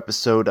another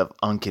episode of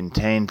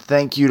Uncontained.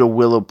 Thank you to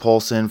Willow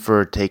Polson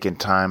for taking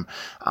time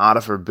out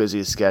of her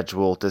busy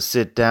schedule to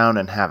sit down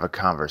and have a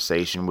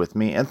conversation with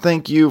me. And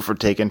thank you for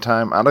taking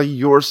time out of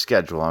your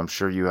schedule. I'm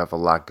sure you have a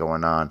lot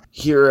going on.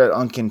 Here at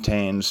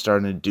Uncontained,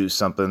 starting to do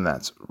something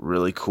that's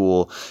really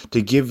cool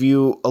to give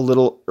you a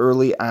little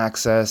early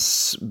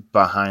access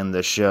behind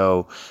the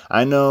show.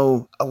 I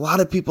know a lot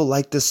of people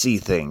like to see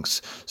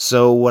things.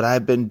 So what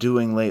I've been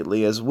doing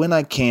lately is when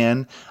I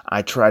can,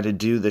 I try to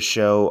do the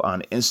show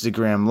on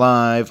Instagram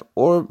Live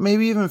or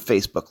maybe even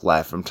Facebook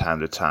Live from time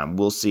to time.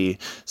 We'll see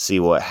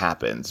what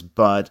happens.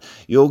 But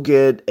you'll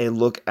get a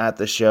look at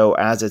the show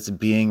as it's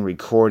being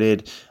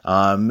recorded.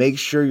 Make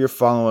sure you're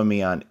following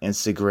me on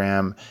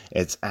Instagram.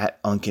 It's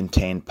at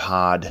Uncontained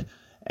Pod.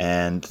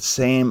 And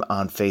same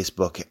on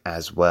Facebook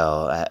as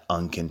well, at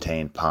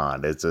Uncontained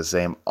Pod. It's the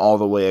same all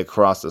the way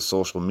across the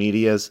social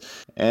medias.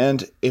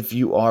 And if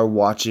you are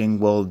watching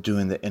while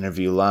doing the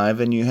interview live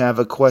and you have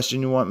a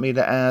question you want me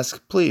to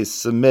ask, please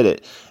submit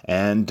it.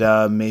 And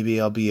maybe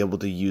I'll be able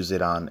to use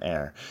it on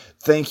air.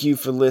 Thank you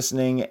for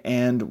listening.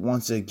 And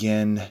once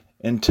again,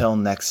 until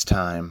next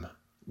time,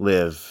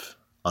 live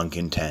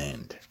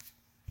uncontained.